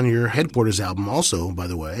guest on your Headquarters album also, by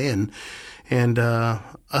the way. And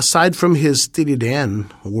aside from his Steely Dan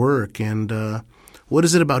work, and what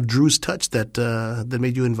is it about Drew's touch that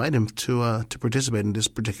made you invite him to participate in this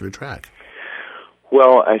particular track?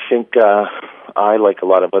 Well, I think I, like a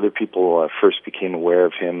lot of other people, first became aware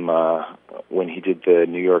of him when he did the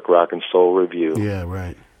New York Rock and Soul Review. Yeah,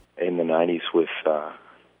 right. In the 90s with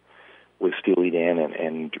Steely Dan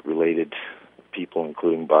and related people,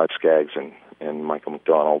 including Bob Skaggs and Michael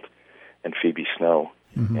McDonald and Phoebe Snow.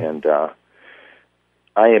 Mm-hmm. And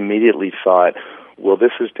I immediately thought, well,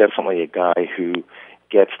 this is definitely a guy who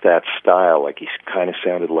gets that style. Like, he kind of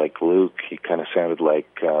sounded like Luke. He kind of sounded like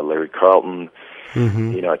Larry Carlton.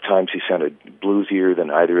 Mm-hmm. At times he sounded bluesier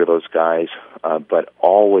than either of those guys. But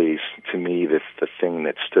always, to me, the thing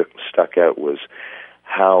that stuck out was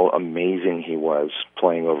how amazing he was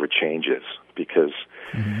playing over changes. Because,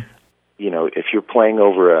 if you're playing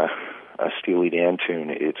over a Steely Dan tune,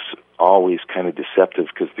 it's always kind of deceptive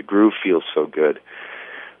because the groove feels so good.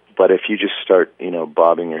 But if you just start,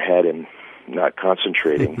 bobbing your head and not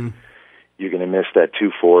concentrating, you're going to miss that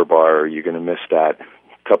 2/4 bar, or you're going to miss that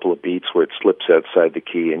couple of beats where it slips outside the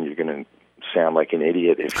key, and you're going to sound like an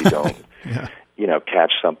idiot if you don't,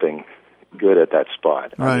 catch something good at that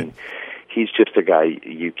spot. Right. I mean, he's just a guy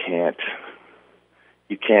you can't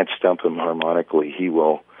stump him harmonically. He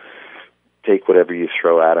will take whatever you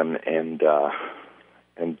throw at him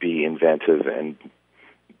and be inventive and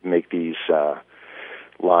make these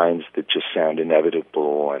lines that just sound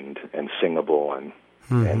inevitable and singable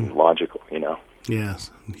and logical.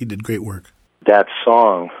 Yes, he did great work. That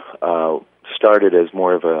song started as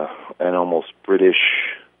more of an almost British,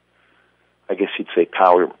 I guess you'd say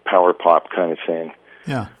power pop kind of thing.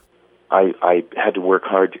 Yeah. I had to work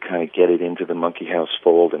hard to kind of get it into the Monkey House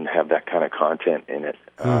fold and have that kind of content in it.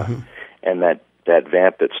 And that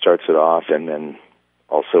vamp that starts it off and then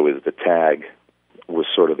also is the tag was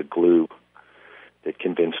sort of the glue that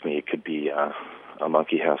convinced me it could be a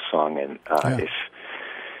Monkey House song. And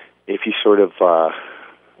if you sort of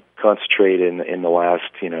concentrate in the last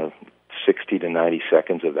 60 to 90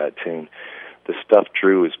 seconds of that tune, the stuff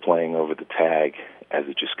Drew is playing over the tag as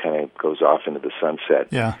it just kind of goes off into the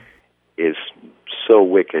sunset is so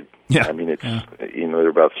wicked. Yeah. I mean, it's there are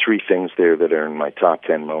about 3 things there that are in my top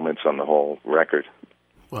 10 moments on the whole record.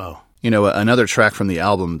 Wow. Another track from the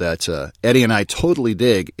album that Eddie and I totally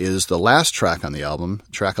dig is the last track on the album,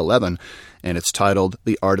 track 11, and it's titled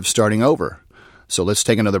The Art of Starting Over. So let's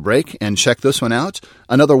take another break and check this one out.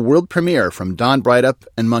 Another world premiere from Don Breithaupt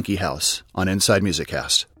and Monkey House on Inside Music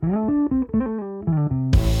Cast.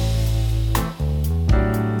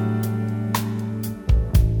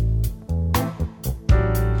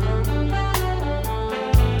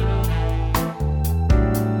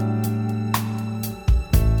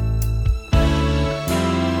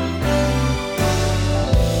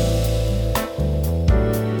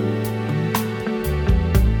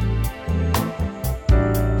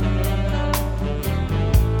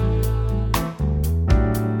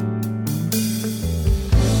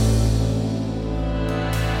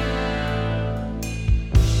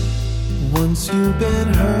 Once you've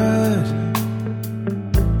been hurt,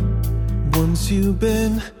 once you've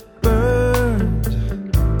been burned,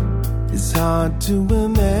 it's hard to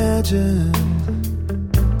imagine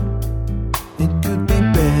it could be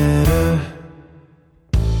better.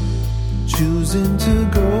 Choosing to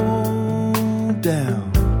go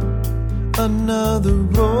down another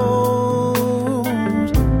road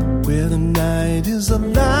where the night is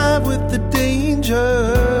alive with the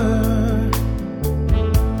danger.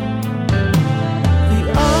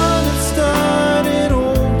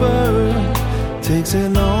 Takes a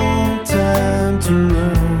long time to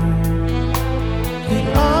learn. The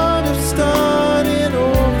art of starting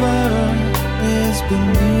over is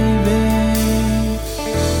believing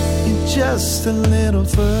it just a little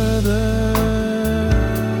further.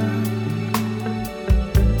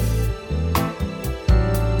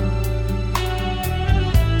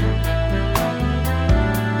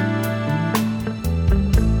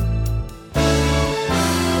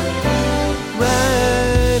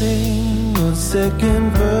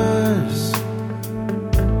 second verse.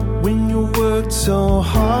 When you worked so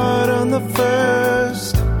hard on the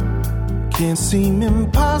first, can't seem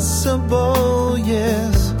impossible,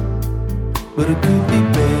 yes, but it could be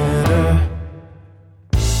better.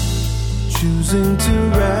 Choosing to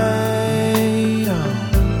write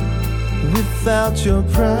without your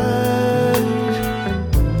pride,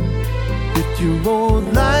 with your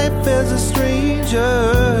old life as a stranger.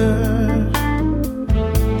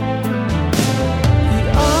 The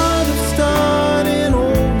art of starting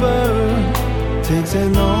over takes a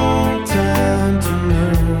long time to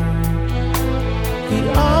learn. The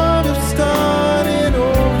art of starting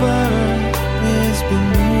over is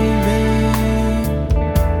believing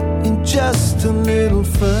in just a little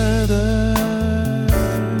further.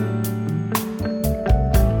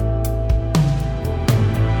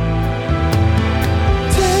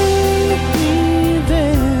 Take me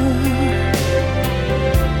there,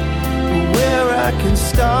 where I can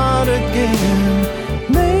start again.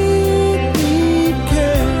 Make me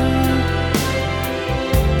care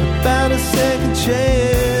about a second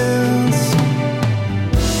chance,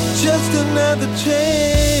 just another chance.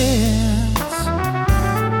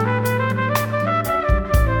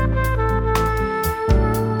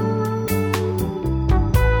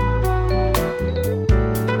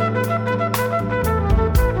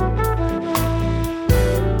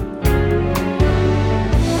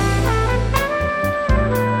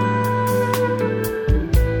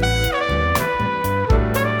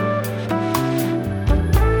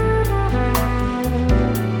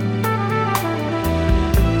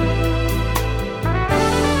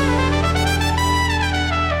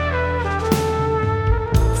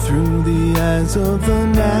 Of the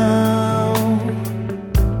now,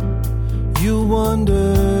 you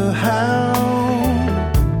wonder how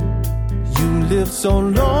you lived so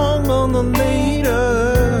long on the later.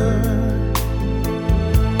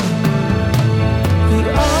 The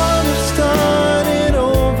art of starting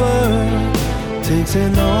over takes a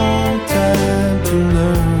long time to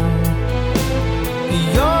learn.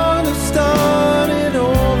 The art of starting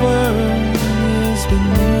over is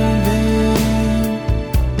believing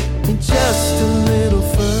just a little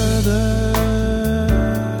further.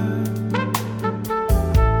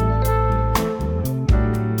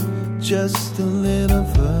 Just a little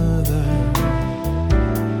further.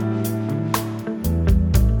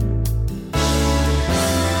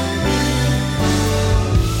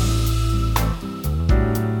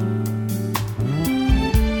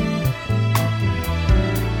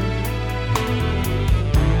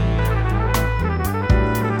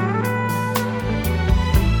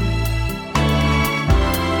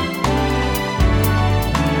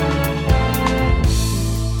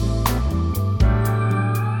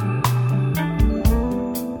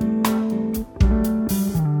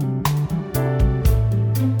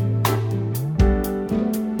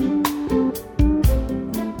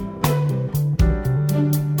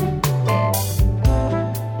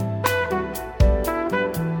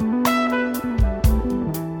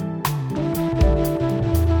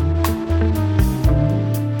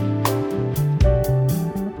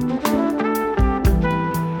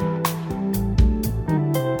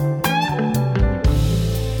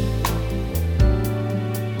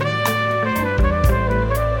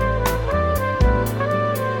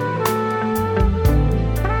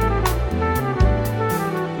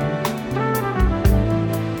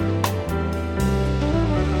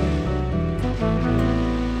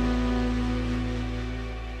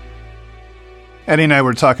 Eddie and I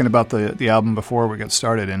were talking about the album before we got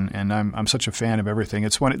started, and I'm such a fan of everything.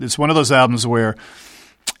 It's one of those albums where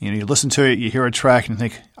you listen to it, you hear a track, and you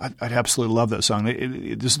think, I'd absolutely love that song.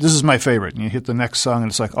 This is my favorite. And you hit the next song,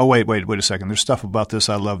 and it's like, oh wait a second. There's stuff about this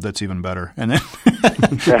I love that's even better. And then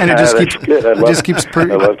and it just keeps I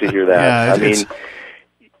love to hear that.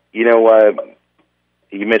 Yeah,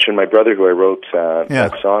 you mentioned my brother who I wrote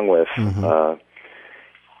that song with. Mm-hmm.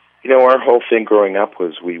 Our whole thing growing up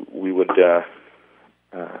was we would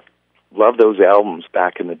love those albums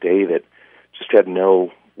back in the day that just had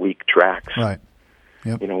no weak tracks. Right.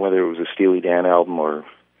 Yep. Whether it was a Steely Dan album or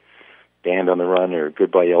Band on the Run or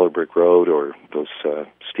Goodbye Yellow Brick Road or those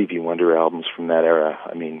Stevie Wonder albums from that era.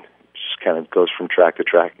 I mean, it just kind of goes from track to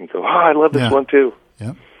track and go, I love this one too.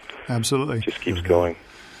 Yep, absolutely. It just keeps going.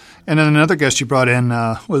 And then another guest you brought in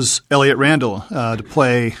was Elliot Randall to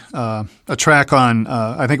play a track on,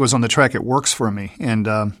 I think it was on the track It Works For Me. And,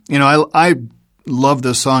 I love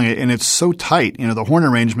this song, and it's so tight. The horn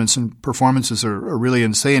arrangements and performances are really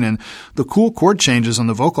insane, and the cool chord changes on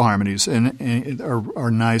the vocal harmonies and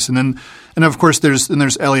are nice. And of course there's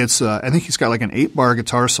Elliot's. I think he's got like an 8-bar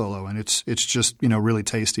guitar solo, and it's just really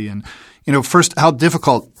tasty. And first, how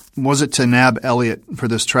difficult was it to nab Elliot for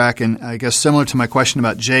this track? And I guess similar to my question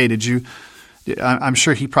about Jay, I'm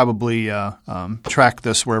sure he probably tracked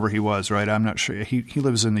this wherever he was, right? I'm not sure. He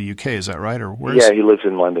lives in the UK, is that right? Or where? Yeah, he lives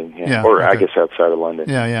in London. Yeah. Or okay. I guess outside of London.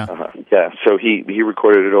 Yeah. Yeah. So he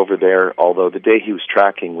recorded it over there. Although the day he was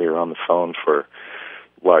tracking, we were on the phone for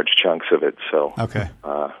large chunks of it. So okay.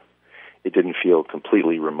 It didn't feel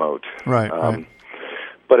completely remote. Right.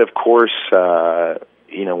 But of course,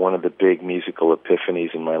 one of the big musical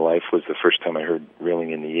epiphanies in my life was the first time I heard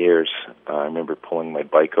Reeling in the Years. I remember pulling my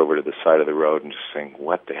bike over to the side of the road and just saying,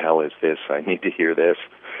 what the hell is this? I need to hear this.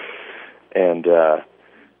 And,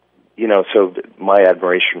 so my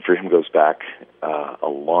admiration for him goes back a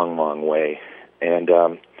long, long way. And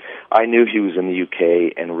I knew he was in the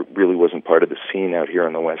UK and really wasn't part of the scene out here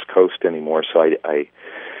on the West Coast anymore, so I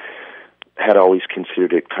had always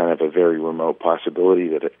considered it kind of a very remote possibility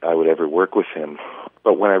that I would ever work with him.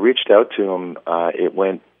 But when I reached out to him, it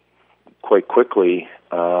went quite quickly.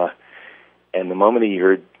 And the moment he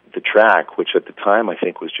heard the track, which at the time I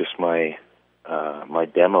think was just my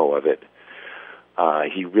demo of it,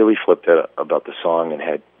 he really flipped out about the song and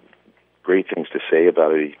had great things to say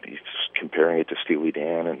about it. He's comparing it to Steely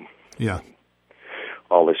Dan and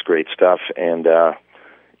all this great stuff. And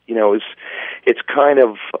it's kind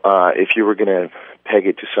of if you were going to peg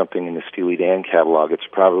it to something in the Steely Dan catalog, it's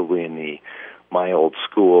probably in the My Old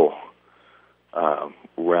School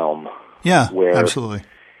realm. Yeah, where absolutely.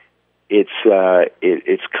 It's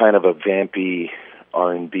kind of a vampy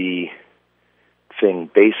R&B thing,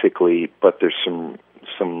 basically, but there's some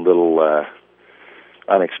little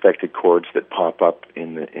unexpected chords that pop up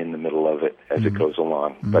in the middle of it as it goes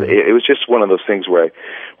along. Mm-hmm. But it was just one of those things where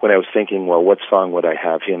when I was thinking, well, what song would I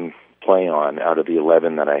have him play on out of the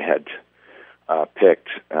 11 that I had picked,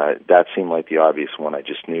 that seemed like the obvious one. I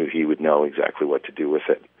just knew he would know exactly what to do with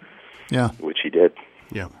it. Yeah, which he did.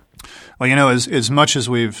 Yeah. Well, as much as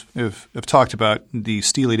we've talked about the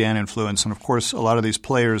Steely Dan influence, and of course a lot of these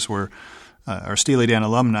players are Steely Dan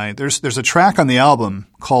alumni, there's a track on the album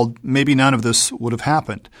called Maybe None of This Would Have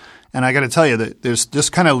Happened. And I got to tell you that this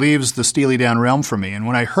kind of leaves the Steely Dan realm for me. And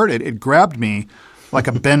when I heard it, it grabbed me like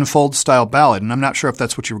a Ben Folds style ballad. And I'm not sure if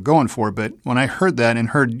that's what you were going for, but when I heard that and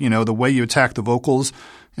heard, the way you attack the vocals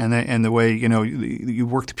and the way, you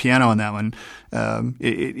worked the piano on that one,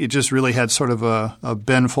 it just really had sort of a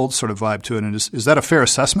Ben Folds sort of vibe to it. And is that a fair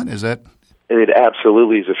assessment? Is that? It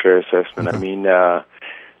absolutely is a fair assessment. Okay. I mean,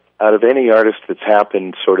 out of any artist that's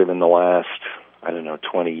happened sort of in the last,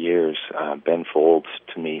 20 years, Ben Folds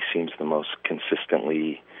to me seems the most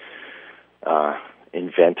consistently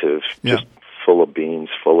inventive, just full of beans,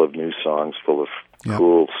 full of new songs, full of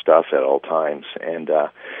cool stuff at all times. And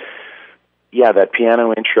that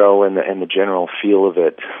piano intro and the general feel of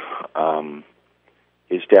it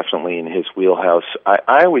is definitely in his wheelhouse.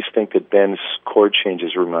 I always think that Ben's chord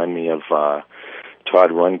changes remind me of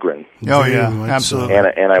Todd Rundgren. Oh yeah, absolutely.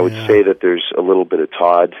 And I would say that there's a little bit of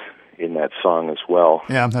Todd in that song as well.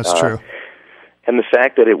 Yeah, that's true. And the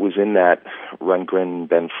fact that it was in that Rundgren,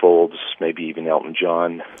 Ben Folds, maybe even Elton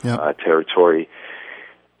John territory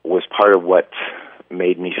was part of what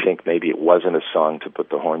made me think maybe it wasn't a song to put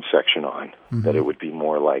the horn section on, that it would be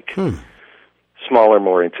more like smaller,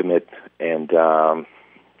 more intimate, and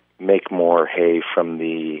make more hay from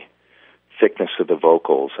the thickness of the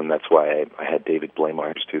vocals, and that's why I had David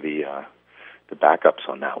Blamires do the backups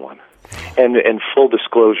on that one. And full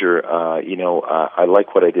disclosure, I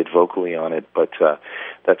like what I did vocally on it, but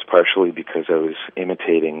that's partially because I was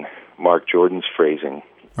imitating Mark Jordan's phrasing,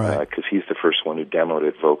 because he's the first one who demoed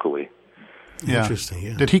it vocally. Yeah. Interesting,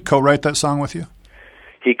 yeah. Did he co-write that song with you?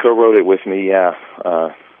 He co-wrote it with me, yeah.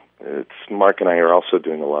 Mark and I are also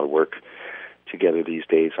doing a lot of work together these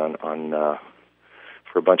days on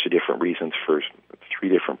for a bunch of different reasons for 3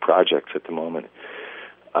 different projects at the moment.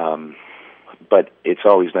 But it's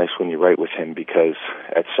always nice when you write with him, because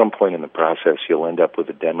at some point in the process you'll end up with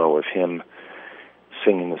a demo of him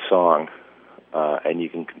singing the song, and you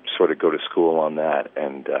can sort of go to school on that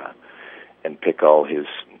and pick all his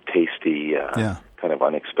tasty, kind of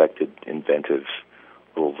unexpected, inventive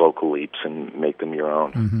little vocal leaps and make them your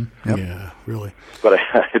own. Mm-hmm. Yep. Yeah, really. But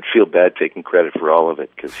I'd feel bad taking credit for all of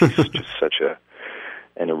it, because he's just such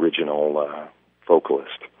an original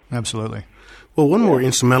vocalist. Absolutely. Well, one more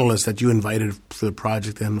instrumentalist that you invited for the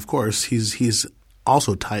project, and of course he's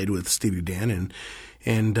also tied with Steely Dan,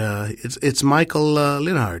 And it's Michael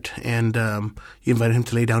Linhart, and you invited him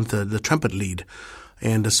to lay down the trumpet lead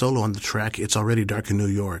and the solo on the track, It's Already Dark in New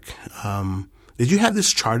York. Did you have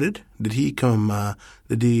this charted? Did he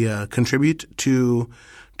contribute to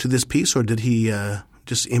this piece, or did he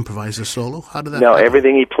just improvise a solo? How did that happen?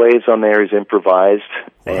 Everything he plays on there is improvised,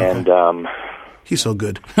 and he's so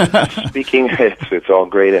good. Speaking, it's all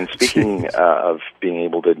great. And speaking of being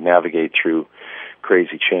able to navigate through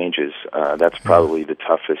crazy changes, that's probably the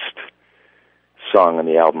toughest song on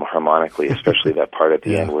the album harmonically, especially that part at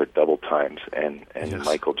the end where it double times, and Yes.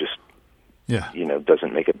 Michael just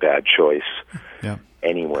doesn't make a bad choice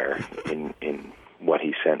anywhere in what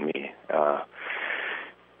he sent me.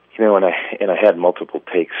 And I had multiple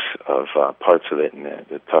takes of parts of it, and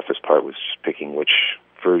the toughest part was just picking which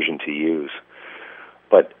version to use.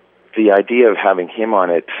 But the idea of having him on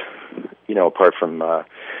it, apart from,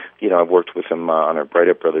 I've worked with him on our Bright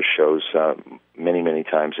Up Brothers shows many, many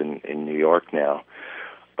times in New York now.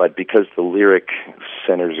 But because the lyric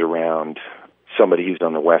centers around somebody who's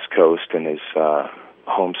on the West Coast and is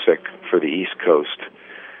homesick for the East Coast,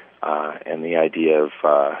 and the idea of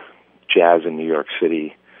jazz in New York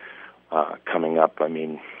City coming up, I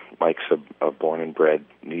mean, Mike's a born and bred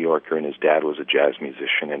New Yorker, and his dad was a jazz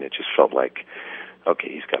musician, and it just felt like,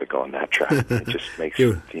 okay, he's got to go on that track. It just makes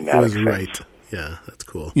thematic sense. Right. Yeah, that's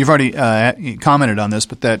cool. You've already commented on this,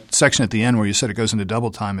 but that section at the end where you said it goes into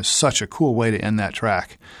double time is such a cool way to end that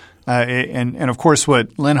track. And of course, what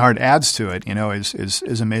Linhart adds to it,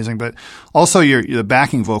 is amazing. But also, the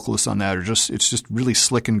backing vocalists on that it's just really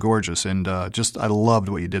slick and gorgeous. And I loved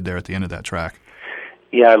what you did there at the end of that track.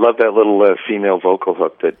 Yeah, I love that little female vocal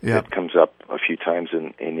hook that comes up a few times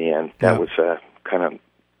in the end. That was kind of,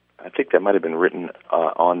 I think that might have been written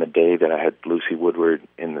on the day that I had Lucy Woodward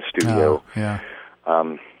in the studio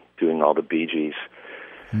doing all the Bee Gees.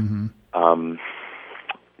 Mm-hmm.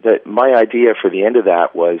 That my idea for the end of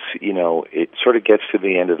that was, it sort of gets to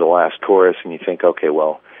the end of the last chorus, and you think, okay,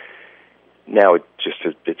 well, now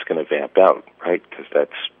it's going to vamp out, right? Because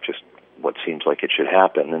that's just what seems like it should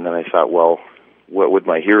happen. And then I thought, well, what would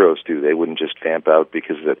my heroes do? They wouldn't just vamp out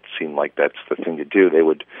because that seemed like that's the thing to do. They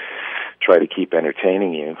would try to keep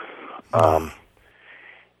entertaining you.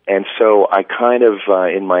 And so I kind of,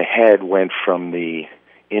 in my head, went from the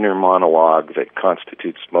inner monologue that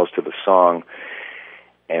constitutes most of the song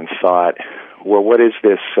and thought, well, what is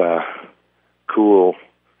this cool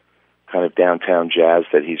kind of downtown jazz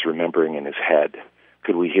that he's remembering in his head?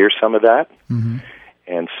 Could we hear some of that? Mm-hmm.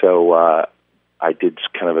 And so I did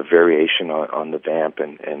kind of a variation on the vamp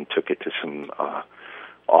and took it to some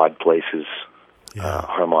odd places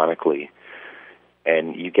harmonically.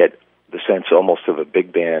 And you get the sense almost of a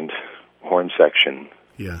big band horn section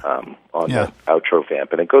on the outro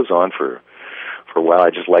vamp. And it goes on for a while. I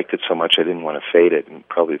just liked it so much I didn't want to fade it. And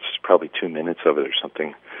it's probably 2 minutes of it or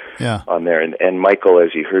something on there. And Michael,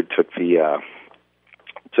 as you heard, took the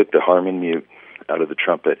Harmon mute out of the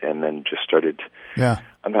trumpet and then just started...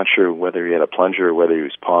 I'm not sure whether he had a plunger or whether he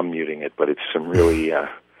was palm muting it, but it's some really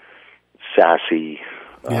sassy,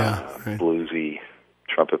 bluesy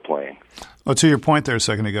trumpet playing. Well, to your point there a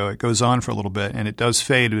second ago, it goes on for a little bit, and it does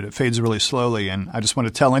fade, but it fades really slowly. And I just want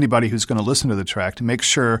to tell anybody who's going to listen to the track to make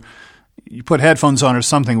sure you put headphones on or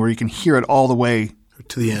something where you can hear it all the way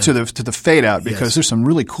to the end, to the fade out, because there's some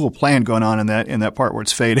really cool playing going on in that part where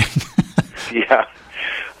it's fading. Yeah.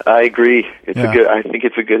 I agree. I think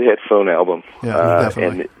it's a good headphone album. Yeah,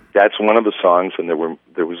 definitely. And that's one of the songs, and there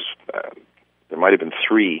might have been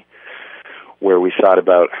 3 where we thought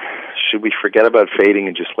about, should we forget about fading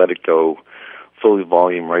and just let it go fully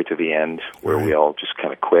volume right to the end, where we all just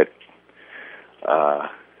kind of quit.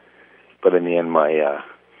 But in the end, my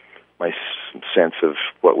sense of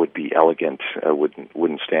what would be elegant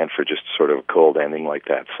wouldn't stand for just sort of a cold ending like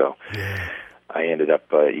that. So. Yeah. I ended up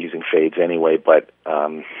using fades anyway, but,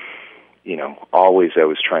 always I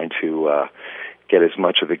was trying to get as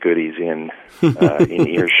much of the goodies in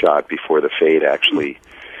earshot before the fade actually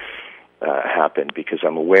happened, because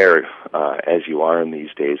I'm aware, as you are in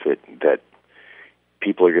these days, that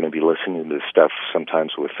people are going to be listening to this stuff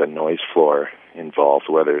sometimes with a noise floor involved,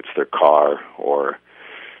 whether it's their car or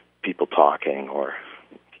people talking or...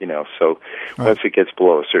 so once it gets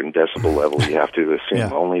below a certain decibel level, you have to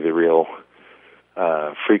assume only the real...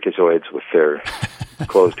 freakazoids with their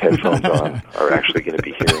closed headphones on are actually going to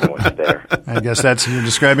be hearing what's there. I guess you're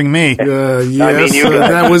describing me. Yes,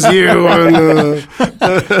 that was you.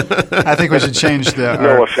 I think we should change the...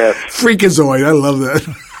 No offense. Freakazoid, I love that.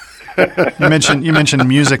 You mentioned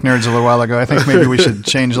music nerds a little while ago. I think maybe we should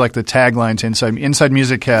change the tagline to Inside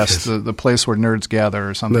Music Cast, the place where nerds gather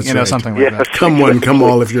or something. That's right. Something like that. Come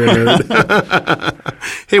all if you're a nerd.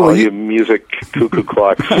 Hey, all you music cuckoo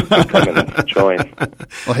clocks come and join.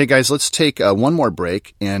 Well, hey guys, let's take one more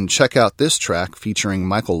break and check out this track featuring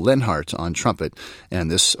Michael Lenhart on trumpet. And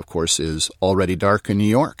this, of course, is Already Dark in New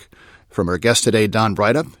York, from our guest today, Don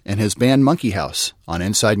Breithaupt, and his band Monkey House on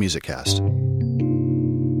Inside Musiccast.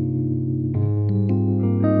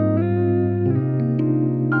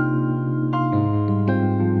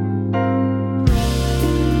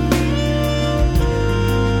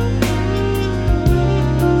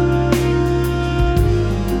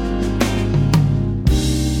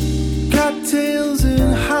 Cocktails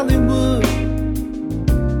in Hollywood,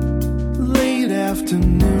 late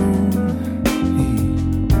afternoon.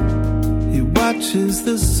 He watches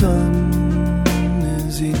the sun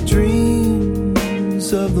as he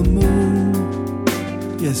dreams of the moon.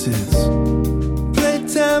 Yes, it's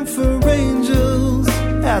playtime for angels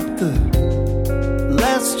at the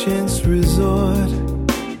Last Chance Resort,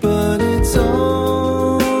 but it's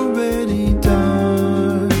already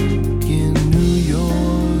dark in New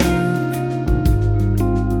York.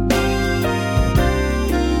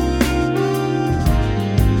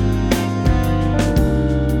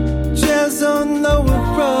 Jazz on Lower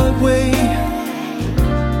Broadway,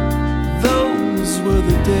 those were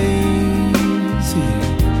the days. He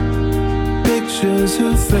pictures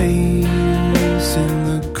her face in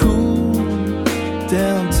the cool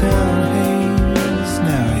downtown haze.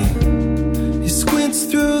 Now he squints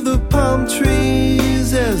through the palm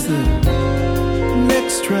trees as the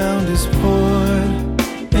next round is poured,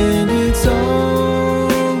 and it's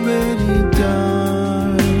already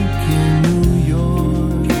dark in New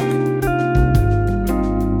York.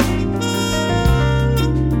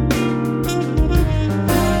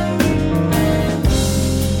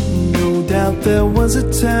 No doubt there was a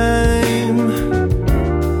time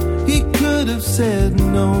he could have said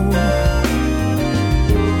no,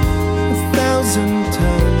 1,000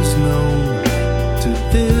 times no to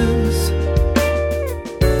this.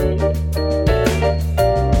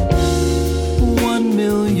 1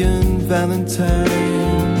 million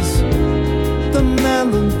Valentines, the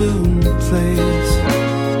Malibu place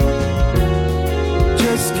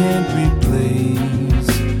just can't replace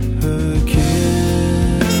her kiss.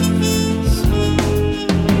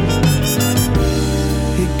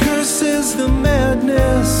 He curses the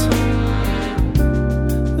madness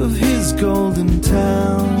of his golden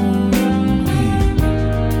town.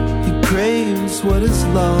 He craves what is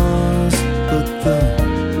lost, but the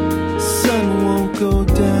sun won't go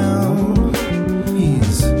down.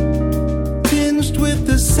 He's tinged with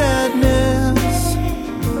the sadness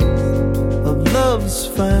of love's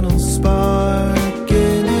final spark,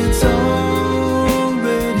 and it's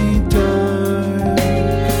already dark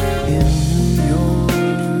in New York.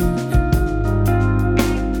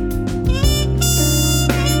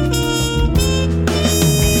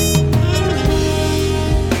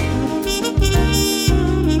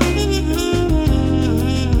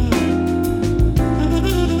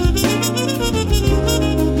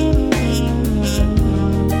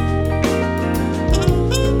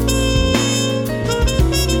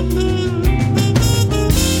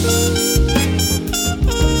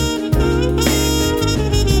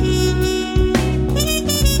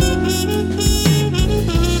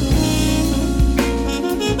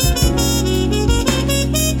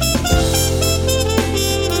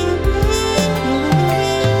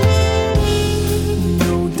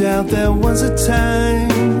 There was a time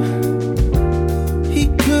he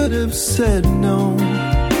could have said no,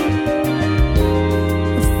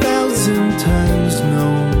 1,000 times no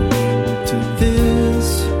to this.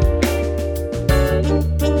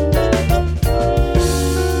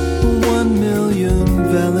 1 million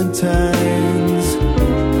Valentines,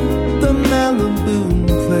 the Malibu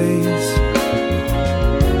place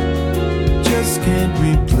just can't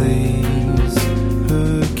replace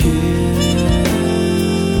her kiss.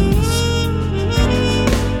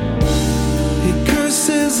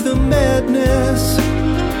 The madness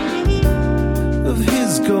of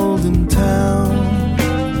his golden town.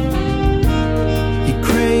 He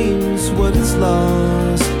craves what is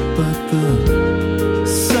lost, but the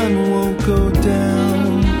sun won't go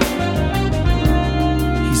down.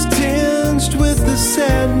 He's tinged with the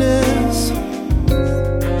sadness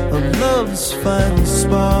of love's final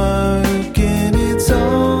spark, and it's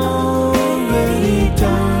already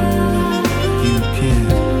dark. You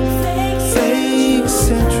can't fake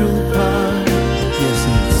Central Park. Yes,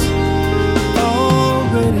 it's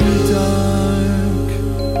already dark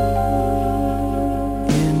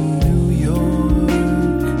in New York.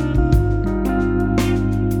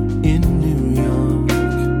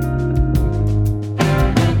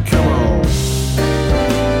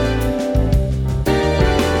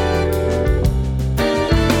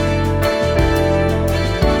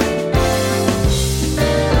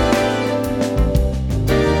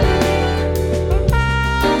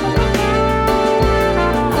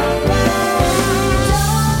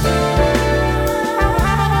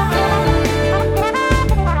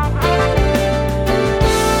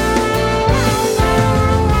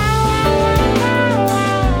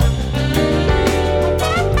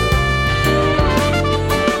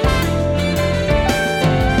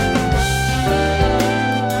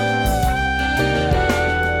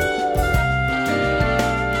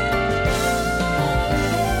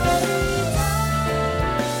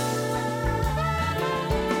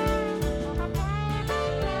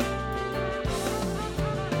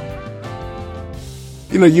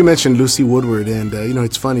 You mentioned Lucy Woodward, and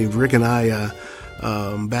it's funny. Rick and I,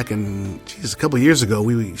 back in a couple of years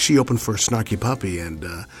ago, she opened for Snarky Puppy, and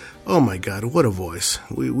oh my God, what a voice!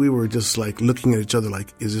 We were just like looking at each other,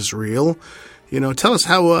 like, is this real? Tell us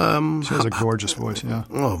how. She has a gorgeous voice. Yeah.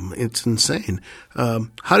 Oh, it's insane.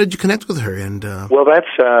 How did you connect with her? And well, that's.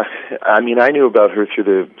 I knew about her through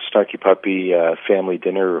the Snarky Puppy Family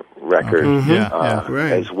Dinner record,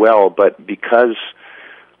 right. as well. But because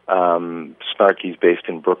Snarky's based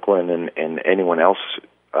in Brooklyn, and anyone else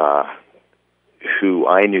who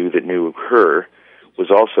I knew that knew her was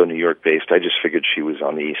also New York based, I just figured she was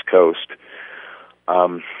on the East Coast.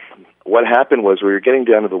 What happened was we were getting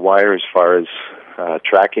down to the wire as far as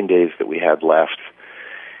tracking days that we had left,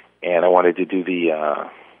 and I wanted to do the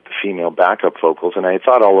female backup vocals, and I had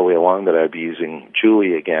thought all the way along that I'd be using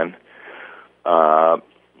Julie again.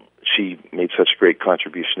 She made such a great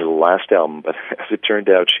contribution to the last album, but as it turned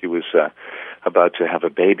out, she was about to have a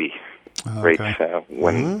baby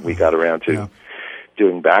when we got around to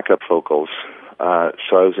doing backup vocals. So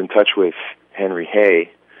I was in touch with Henry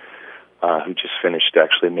Hay, who just finished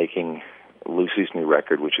actually making Lucy's new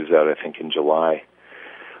record, which is out, I think, in July,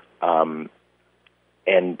 and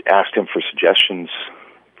asked him for suggestions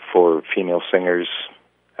for female singers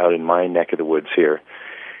out in my neck of the woods here.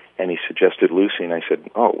 And he suggested Lucy, and I said,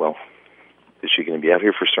 oh, well, is she going to be out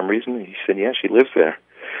here for some reason? And he said, yeah, she lives there.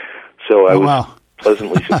 So I was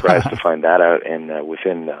pleasantly surprised to find that out, and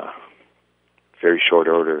within very short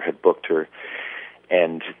order had booked her.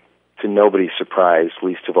 And to nobody's surprise,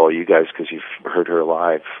 least of all you guys, because you've heard her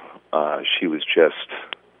live, she was just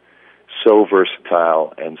so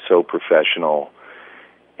versatile and so professional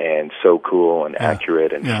and so cool and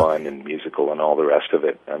accurate and fun and musical and all the rest of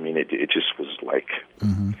it. I mean, it just was like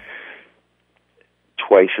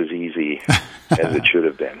twice as easy as it should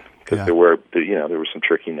have been, because there were some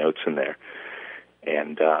tricky notes in there,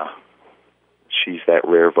 and she's that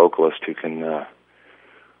rare vocalist who can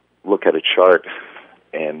look at a chart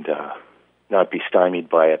and not be stymied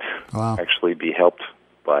by it, actually be helped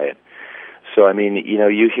by it. So, I mean,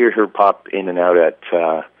 you hear her pop in and out at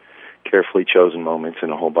carefully chosen moments in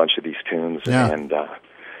a whole bunch of these tunes, and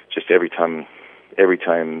just every time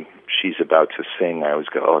she's about to sing, I always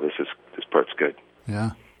go, "Oh, this part's good."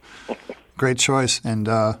 Yeah, great choice. And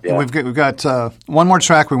we've got one more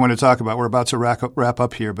track we want to talk about. We're about to wrap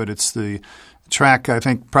up here, but it's the track I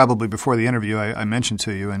think probably before the interview I mentioned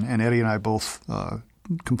to you, and Eddie and I both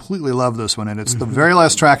completely love this one, and it's the very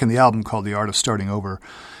last track in the album called "The Art of Starting Over,"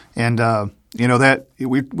 and that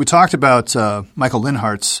we talked about Michael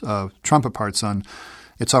Linhart's trumpet parts on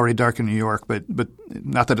 "It's Already Dark in New York," but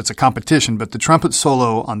not that it's a competition, but the trumpet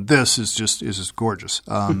solo on this is just gorgeous,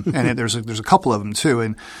 and there's a couple of them too,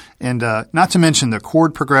 and not to mention the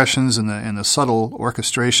chord progressions and the subtle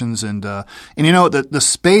orchestrations, and the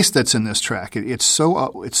space that's in this track. It's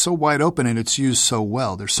so wide open, and it's used so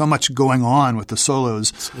well. There's so much going on with the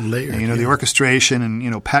solos, layered, and, the orchestration,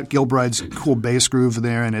 and Pat Gilbride's cool bass groove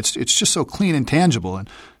there, and it's just so clean and tangible, and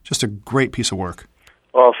just a great piece of work.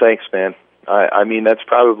 Well, thanks, man. I mean, that's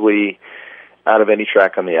probably, out of any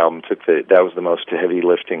track on the album, that was the most heavy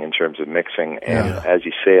lifting in terms of mixing. And as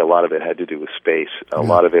you say, a lot of it had to do with space. A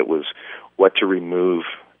lot of it was what to remove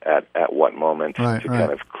at what moment to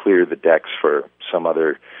kind of clear the decks for some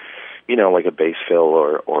other, like a bass fill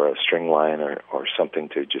or a string line or something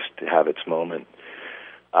to just have its moment.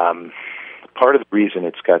 Part of the reason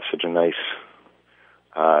it's got such a nice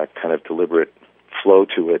kind of deliberate flow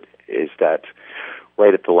to it is that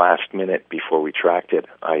right at the last minute before we tracked it,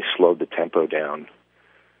 I slowed the tempo down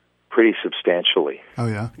pretty substantially. Oh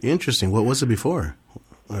yeah, interesting. What was it before?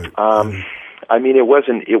 I mean, it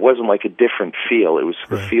wasn't like a different feel. It was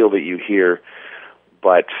the feel that you hear,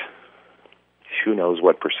 but who knows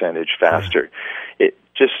what percentage faster. It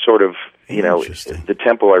just sort of, the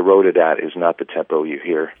tempo I wrote it at is not the tempo you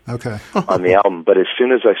hear on the album. But as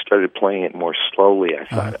soon as I started playing it more slowly, I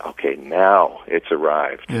thought, okay, now it's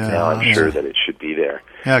arrived. Now I'm sure that it should be there.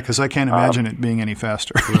 Yeah, because I can't imagine it being any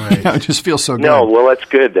faster. It just feels so good. No, well, that's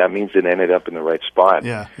good. That means it ended up in the right spot.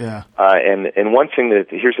 Yeah. And one thing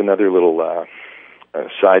here's another little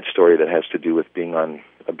side story that has to do with being on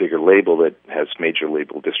a bigger label that has major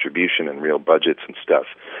label distribution and real budgets and stuff.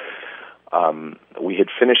 We had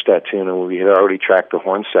finished that tune, and we had already tracked the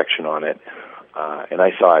horn section on it. And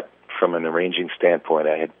I thought, from an arranging standpoint,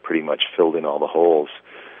 I had pretty much filled in all the holes.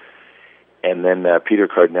 And then Peter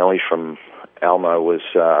Cardinelli from Alma was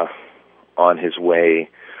on his way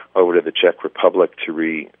over to the Czech Republic to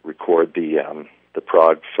re-record the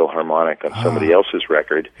Prague Philharmonic on somebody else's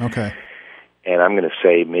record. Okay. And I'm going to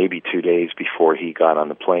say maybe 2 days before he got on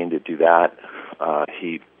the plane to do that,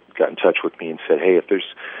 he got in touch with me and said, hey, if there's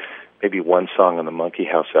maybe one song on the Monkey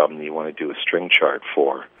House album that you want to do a string chart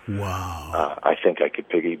for, wow, I think I could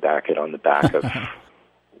piggyback it on the back of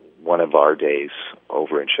one of our days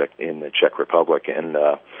over in the Czech Republic. And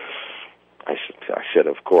I said,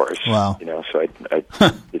 of course. Wow. So I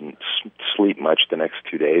didn't sleep much the next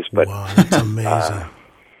 2 days. But, wow, that's amazing.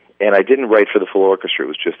 And I didn't write for the full orchestra. It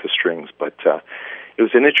was just the strings. But it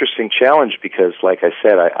was an interesting challenge because, like I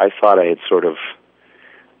said, I thought I had sort of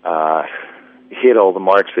hit all the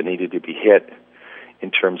marks that needed to be hit in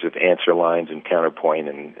terms of answer lines and counterpoint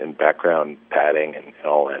and background padding and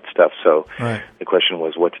all that stuff. So right. The question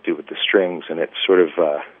was what to do with the strings, and it sort of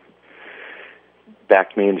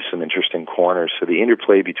backed me into some interesting corners. So the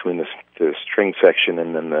interplay between the string section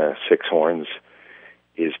and then the six horns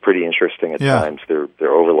is pretty interesting at times. They're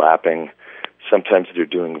overlapping. Sometimes they're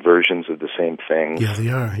doing versions of the same thing. Yeah, they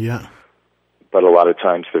are, yeah. But a lot of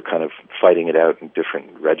times they're kind of fighting it out in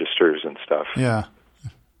different registers and stuff. Yeah.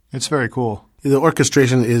 It's very cool. The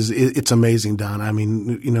orchestration it's amazing, Don. I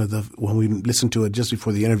mean, when we listened to it just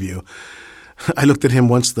before the interview, I looked at him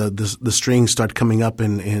once the strings start coming up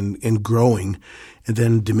and growing and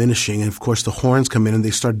then diminishing. And, of course, the horns come in and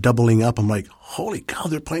they start doubling up. I'm like, holy cow,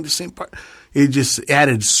 they're playing the same part. It just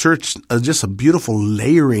added just a beautiful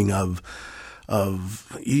layering of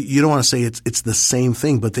you don't want to say it's the same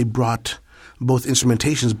thing, but they brought – both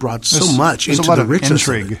instrumentations brought so much into the richness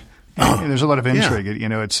of it. There's a lot of intrigue.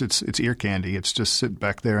 Yeah. It's ear candy. It's just sit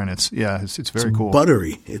back there and it's very cool.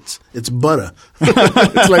 Buttery. It's butter.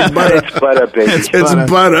 It's like butter. It's butter, baby.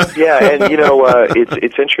 It's butter. Yeah, and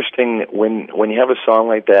it's interesting when you have a song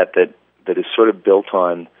like that is sort of built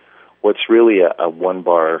on what's really a one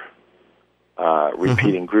bar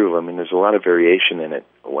repeating groove. I mean, there's a lot of variation in it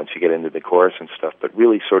once you get into the chorus and stuff, but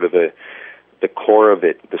really sort of the core of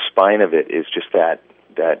it, the spine of it, is just that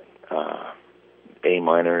A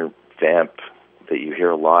minor vamp that you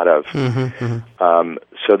hear a lot of.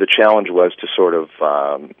 So the challenge was to sort of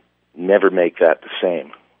never make that the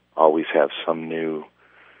same. Always have some new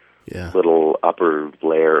little upper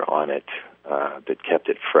layer on it that kept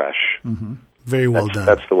it fresh. Mm-hmm. Very well done.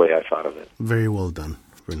 That's the way I thought of it. Very well done.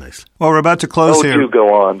 Very nice. Well, we're about to close here. Do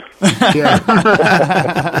go on. Yeah.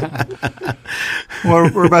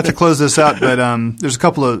 Well, we're about to close this out, but there's a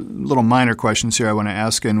couple of little minor questions here I want to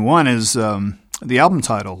ask, and one is the album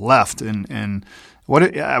title, Left, and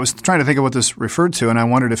I was trying to think of what this referred to, and I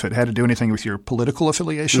wondered if it had to do anything with your political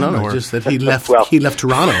affiliation. No, just that he left. He left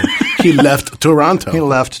Toronto. He left Toronto. He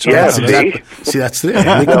left Toronto. Yeah, see, that's it.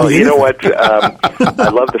 Well, you know what? I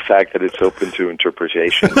love the fact that it's open to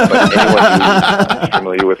interpretation. But anyone who's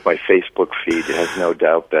familiar with my Facebook feed has no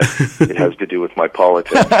doubt that it has to do with my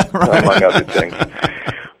politics, among other things.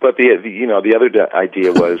 But the other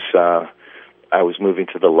idea was I was moving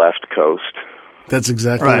to the left coast. That's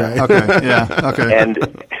exactly right. Okay. Yeah. Okay. And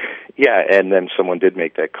then someone did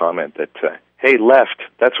make that comment that, hey, left,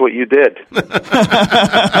 that's what you did.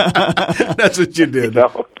 That's what you did.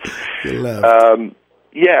 You left. And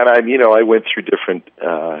I went through different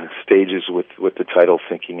stages with the title,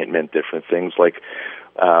 thinking it meant different things. Like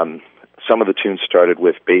some of the tunes started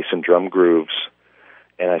with bass and drum grooves,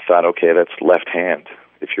 and I thought, okay, that's left hand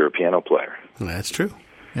if you're a piano player. That's true.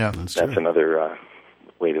 Yeah, that's another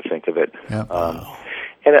way to think of it. Yeah.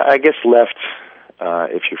 And I guess left,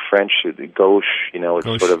 if you're French, gauche, it's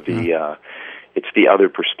gauche, sort of the it's the other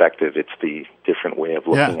perspective. It's the different way of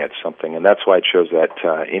looking at something, and that's why I chose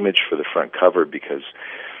that image for the front cover, because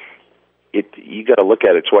you got to look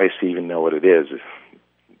at it twice to even know what it is.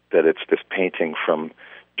 That it's this painting from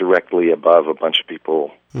directly above a bunch of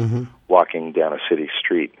people walking down a city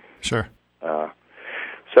street. Sure.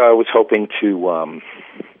 So I was hoping to.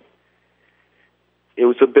 It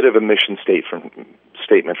was a bit of a mission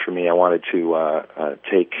statement for me. I wanted to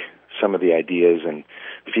take some of the ideas and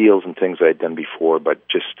feels and things I had done before, but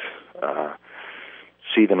just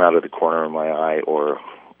see them out of the corner of my eye, or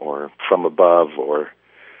from above, or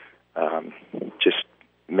just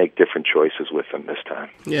make different choices with them this time.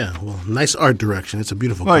 Yeah, well, nice art direction. It's a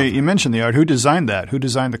beautiful cover. Well, you mentioned the art. Who designed that? Who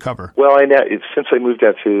designed the cover? Well, since I moved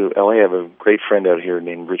out to LA, I have a great friend out here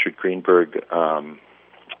named Richard Greenberg,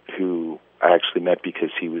 who I actually met because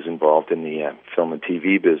he was involved in the film and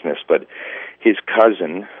TV business. But his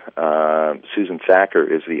cousin, Susan Thacker,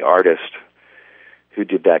 is the artist who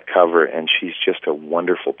did that cover, and she's just a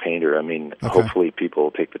wonderful painter. I mean, hopefully people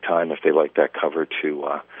will take the time, if they like that cover,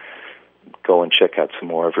 to go and check out some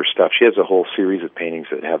more of her stuff. She has a whole series of paintings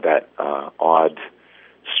that have that odd,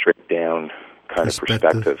 straight-down kind of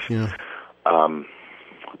perspective. Yeah.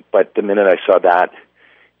 But the minute I saw that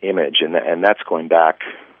image, and that's going back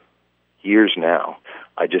years now,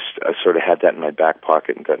 I sort of had that in my back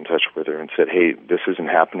pocket and got in touch with her and said, hey, this isn't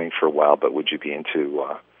happening for a while, but would you be into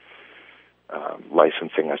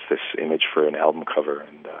licensing us this image for an album cover?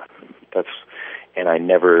 And I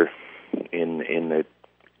never, in the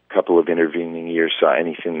couple of intervening years, saw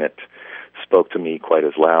anything that spoke to me quite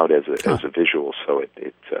as loud as a visual, so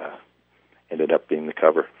it ended up being the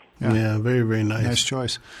cover. Yeah, very, very nice. Nice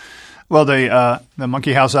choice. Well, the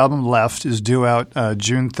Monkey House album Left is due out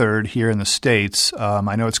June 3rd here in the States.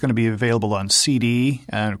 I know it's going to be available on CD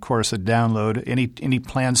and, of course, a download. Any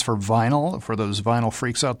plans for vinyl, for those vinyl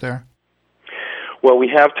freaks out there? Well,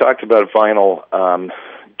 we have talked about vinyl.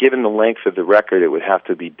 Given the length of the record, it would have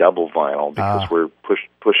to be double vinyl because we're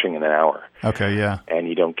pushing an hour. Okay, yeah. And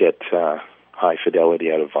you don't get high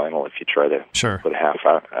fidelity out of vinyl if you try to put a half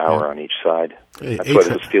hour on each side. That's why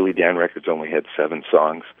the Steely Dan records only had 7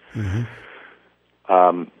 songs.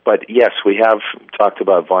 Mm-hmm. But yes, we have talked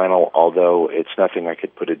about vinyl, although it's nothing I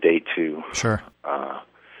could put a date to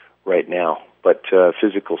right now. But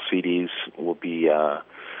physical CDs will be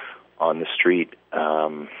on the street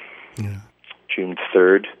June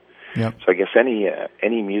 3rd. Yep. So I guess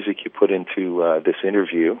any music you put into this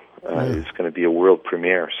interview is going to be a world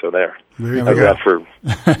premiere. So there. How's that for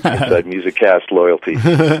Inside Music Cast loyalty?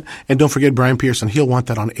 And don't forget Brian Pearson. He'll want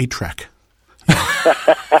that on 8-track.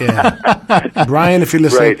 Yeah. Brian, if you're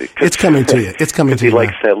listening, it's coming to you. It's coming to you. He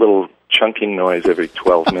likes that little chunking noise every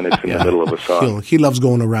 12 minutes in the middle of a song. He loves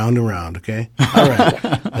going around and around, okay? All right.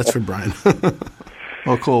 That's for Brian.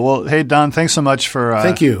 Well, cool. Well, hey, Don, thanks so much for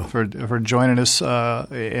thank you for joining us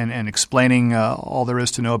and explaining all there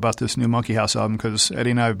is to know about this new Monkey House album, because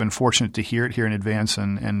Eddie and I have been fortunate to hear it here in advance,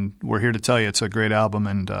 and we're here to tell you it's a great album,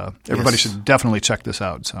 and everybody should definitely check this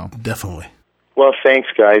out. So definitely. Well, thanks,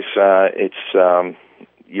 guys. It's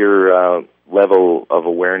your level of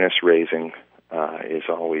awareness raising is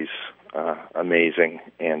always amazing,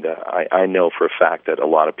 and I know for a fact that a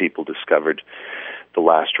lot of people discovered the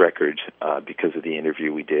last record because of the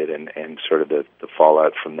interview we did and sort of the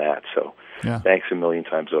fallout from that. So thanks a million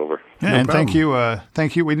times over. Yeah, and thank you.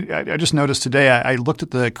 I just noticed today, I looked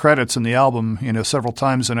at the credits in the album, several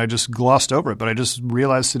times, and I just glossed over it, but I just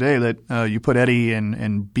realized today that you put Eddie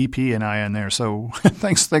and BP and I in there. So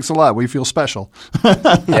thanks a lot. We feel special.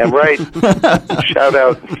 Yeah, right. Shout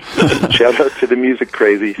out to the music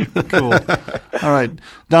crazies. Cool. All right,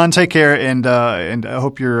 Don, take care, and I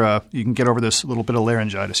hope you can get over this little bit of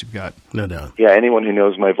laryngitis you've got. No doubt. Yeah, anyone who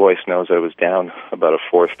knows my voice knows I was down about a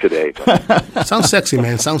fourth today. Sounds sexy,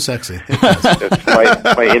 man. Sounds sexy. That's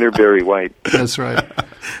my inner Barry White. That's right.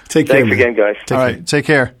 Take care. Thanks again, guys. All right, take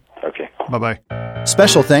care. Okay. Bye-bye.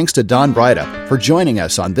 Special thanks to Don Breidup for joining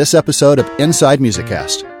us on this episode of Inside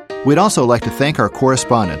Musiccast. We'd also like to thank our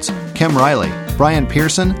correspondents, Kim Riley, Brian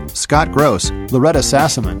Pearson, Scott Gross, Loretta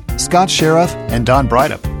Sassaman, Scott Sheriff, and Don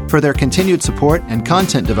Breidup for their continued support and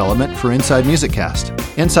content development for Inside Musiccast.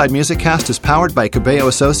 Inside Musiccast is powered by Cabello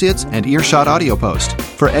Associates and Earshot Audio Post.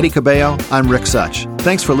 For Eddie Cabello, I'm Rick Such.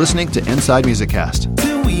 Thanks for listening to Inside Musiccast.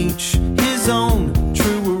 To each his own,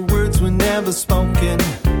 truer words were never spoken.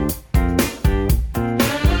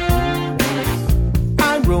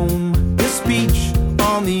 I roam the speech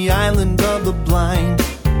on the island of the blind.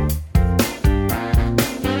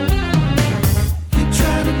 You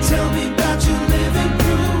try to tell me about your living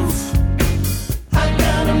proof. I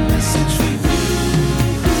got a message for you.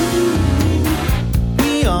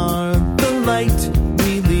 We are the light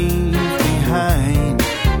we leave behind.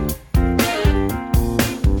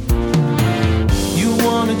 You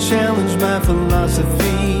want to challenge my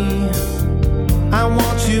philosophy. I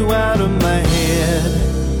want you out of my head.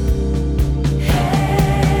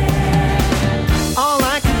 All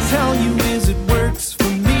I can tell you is it works for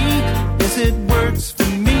me. Yes, it works for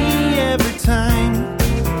me every time.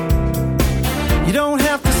 You don't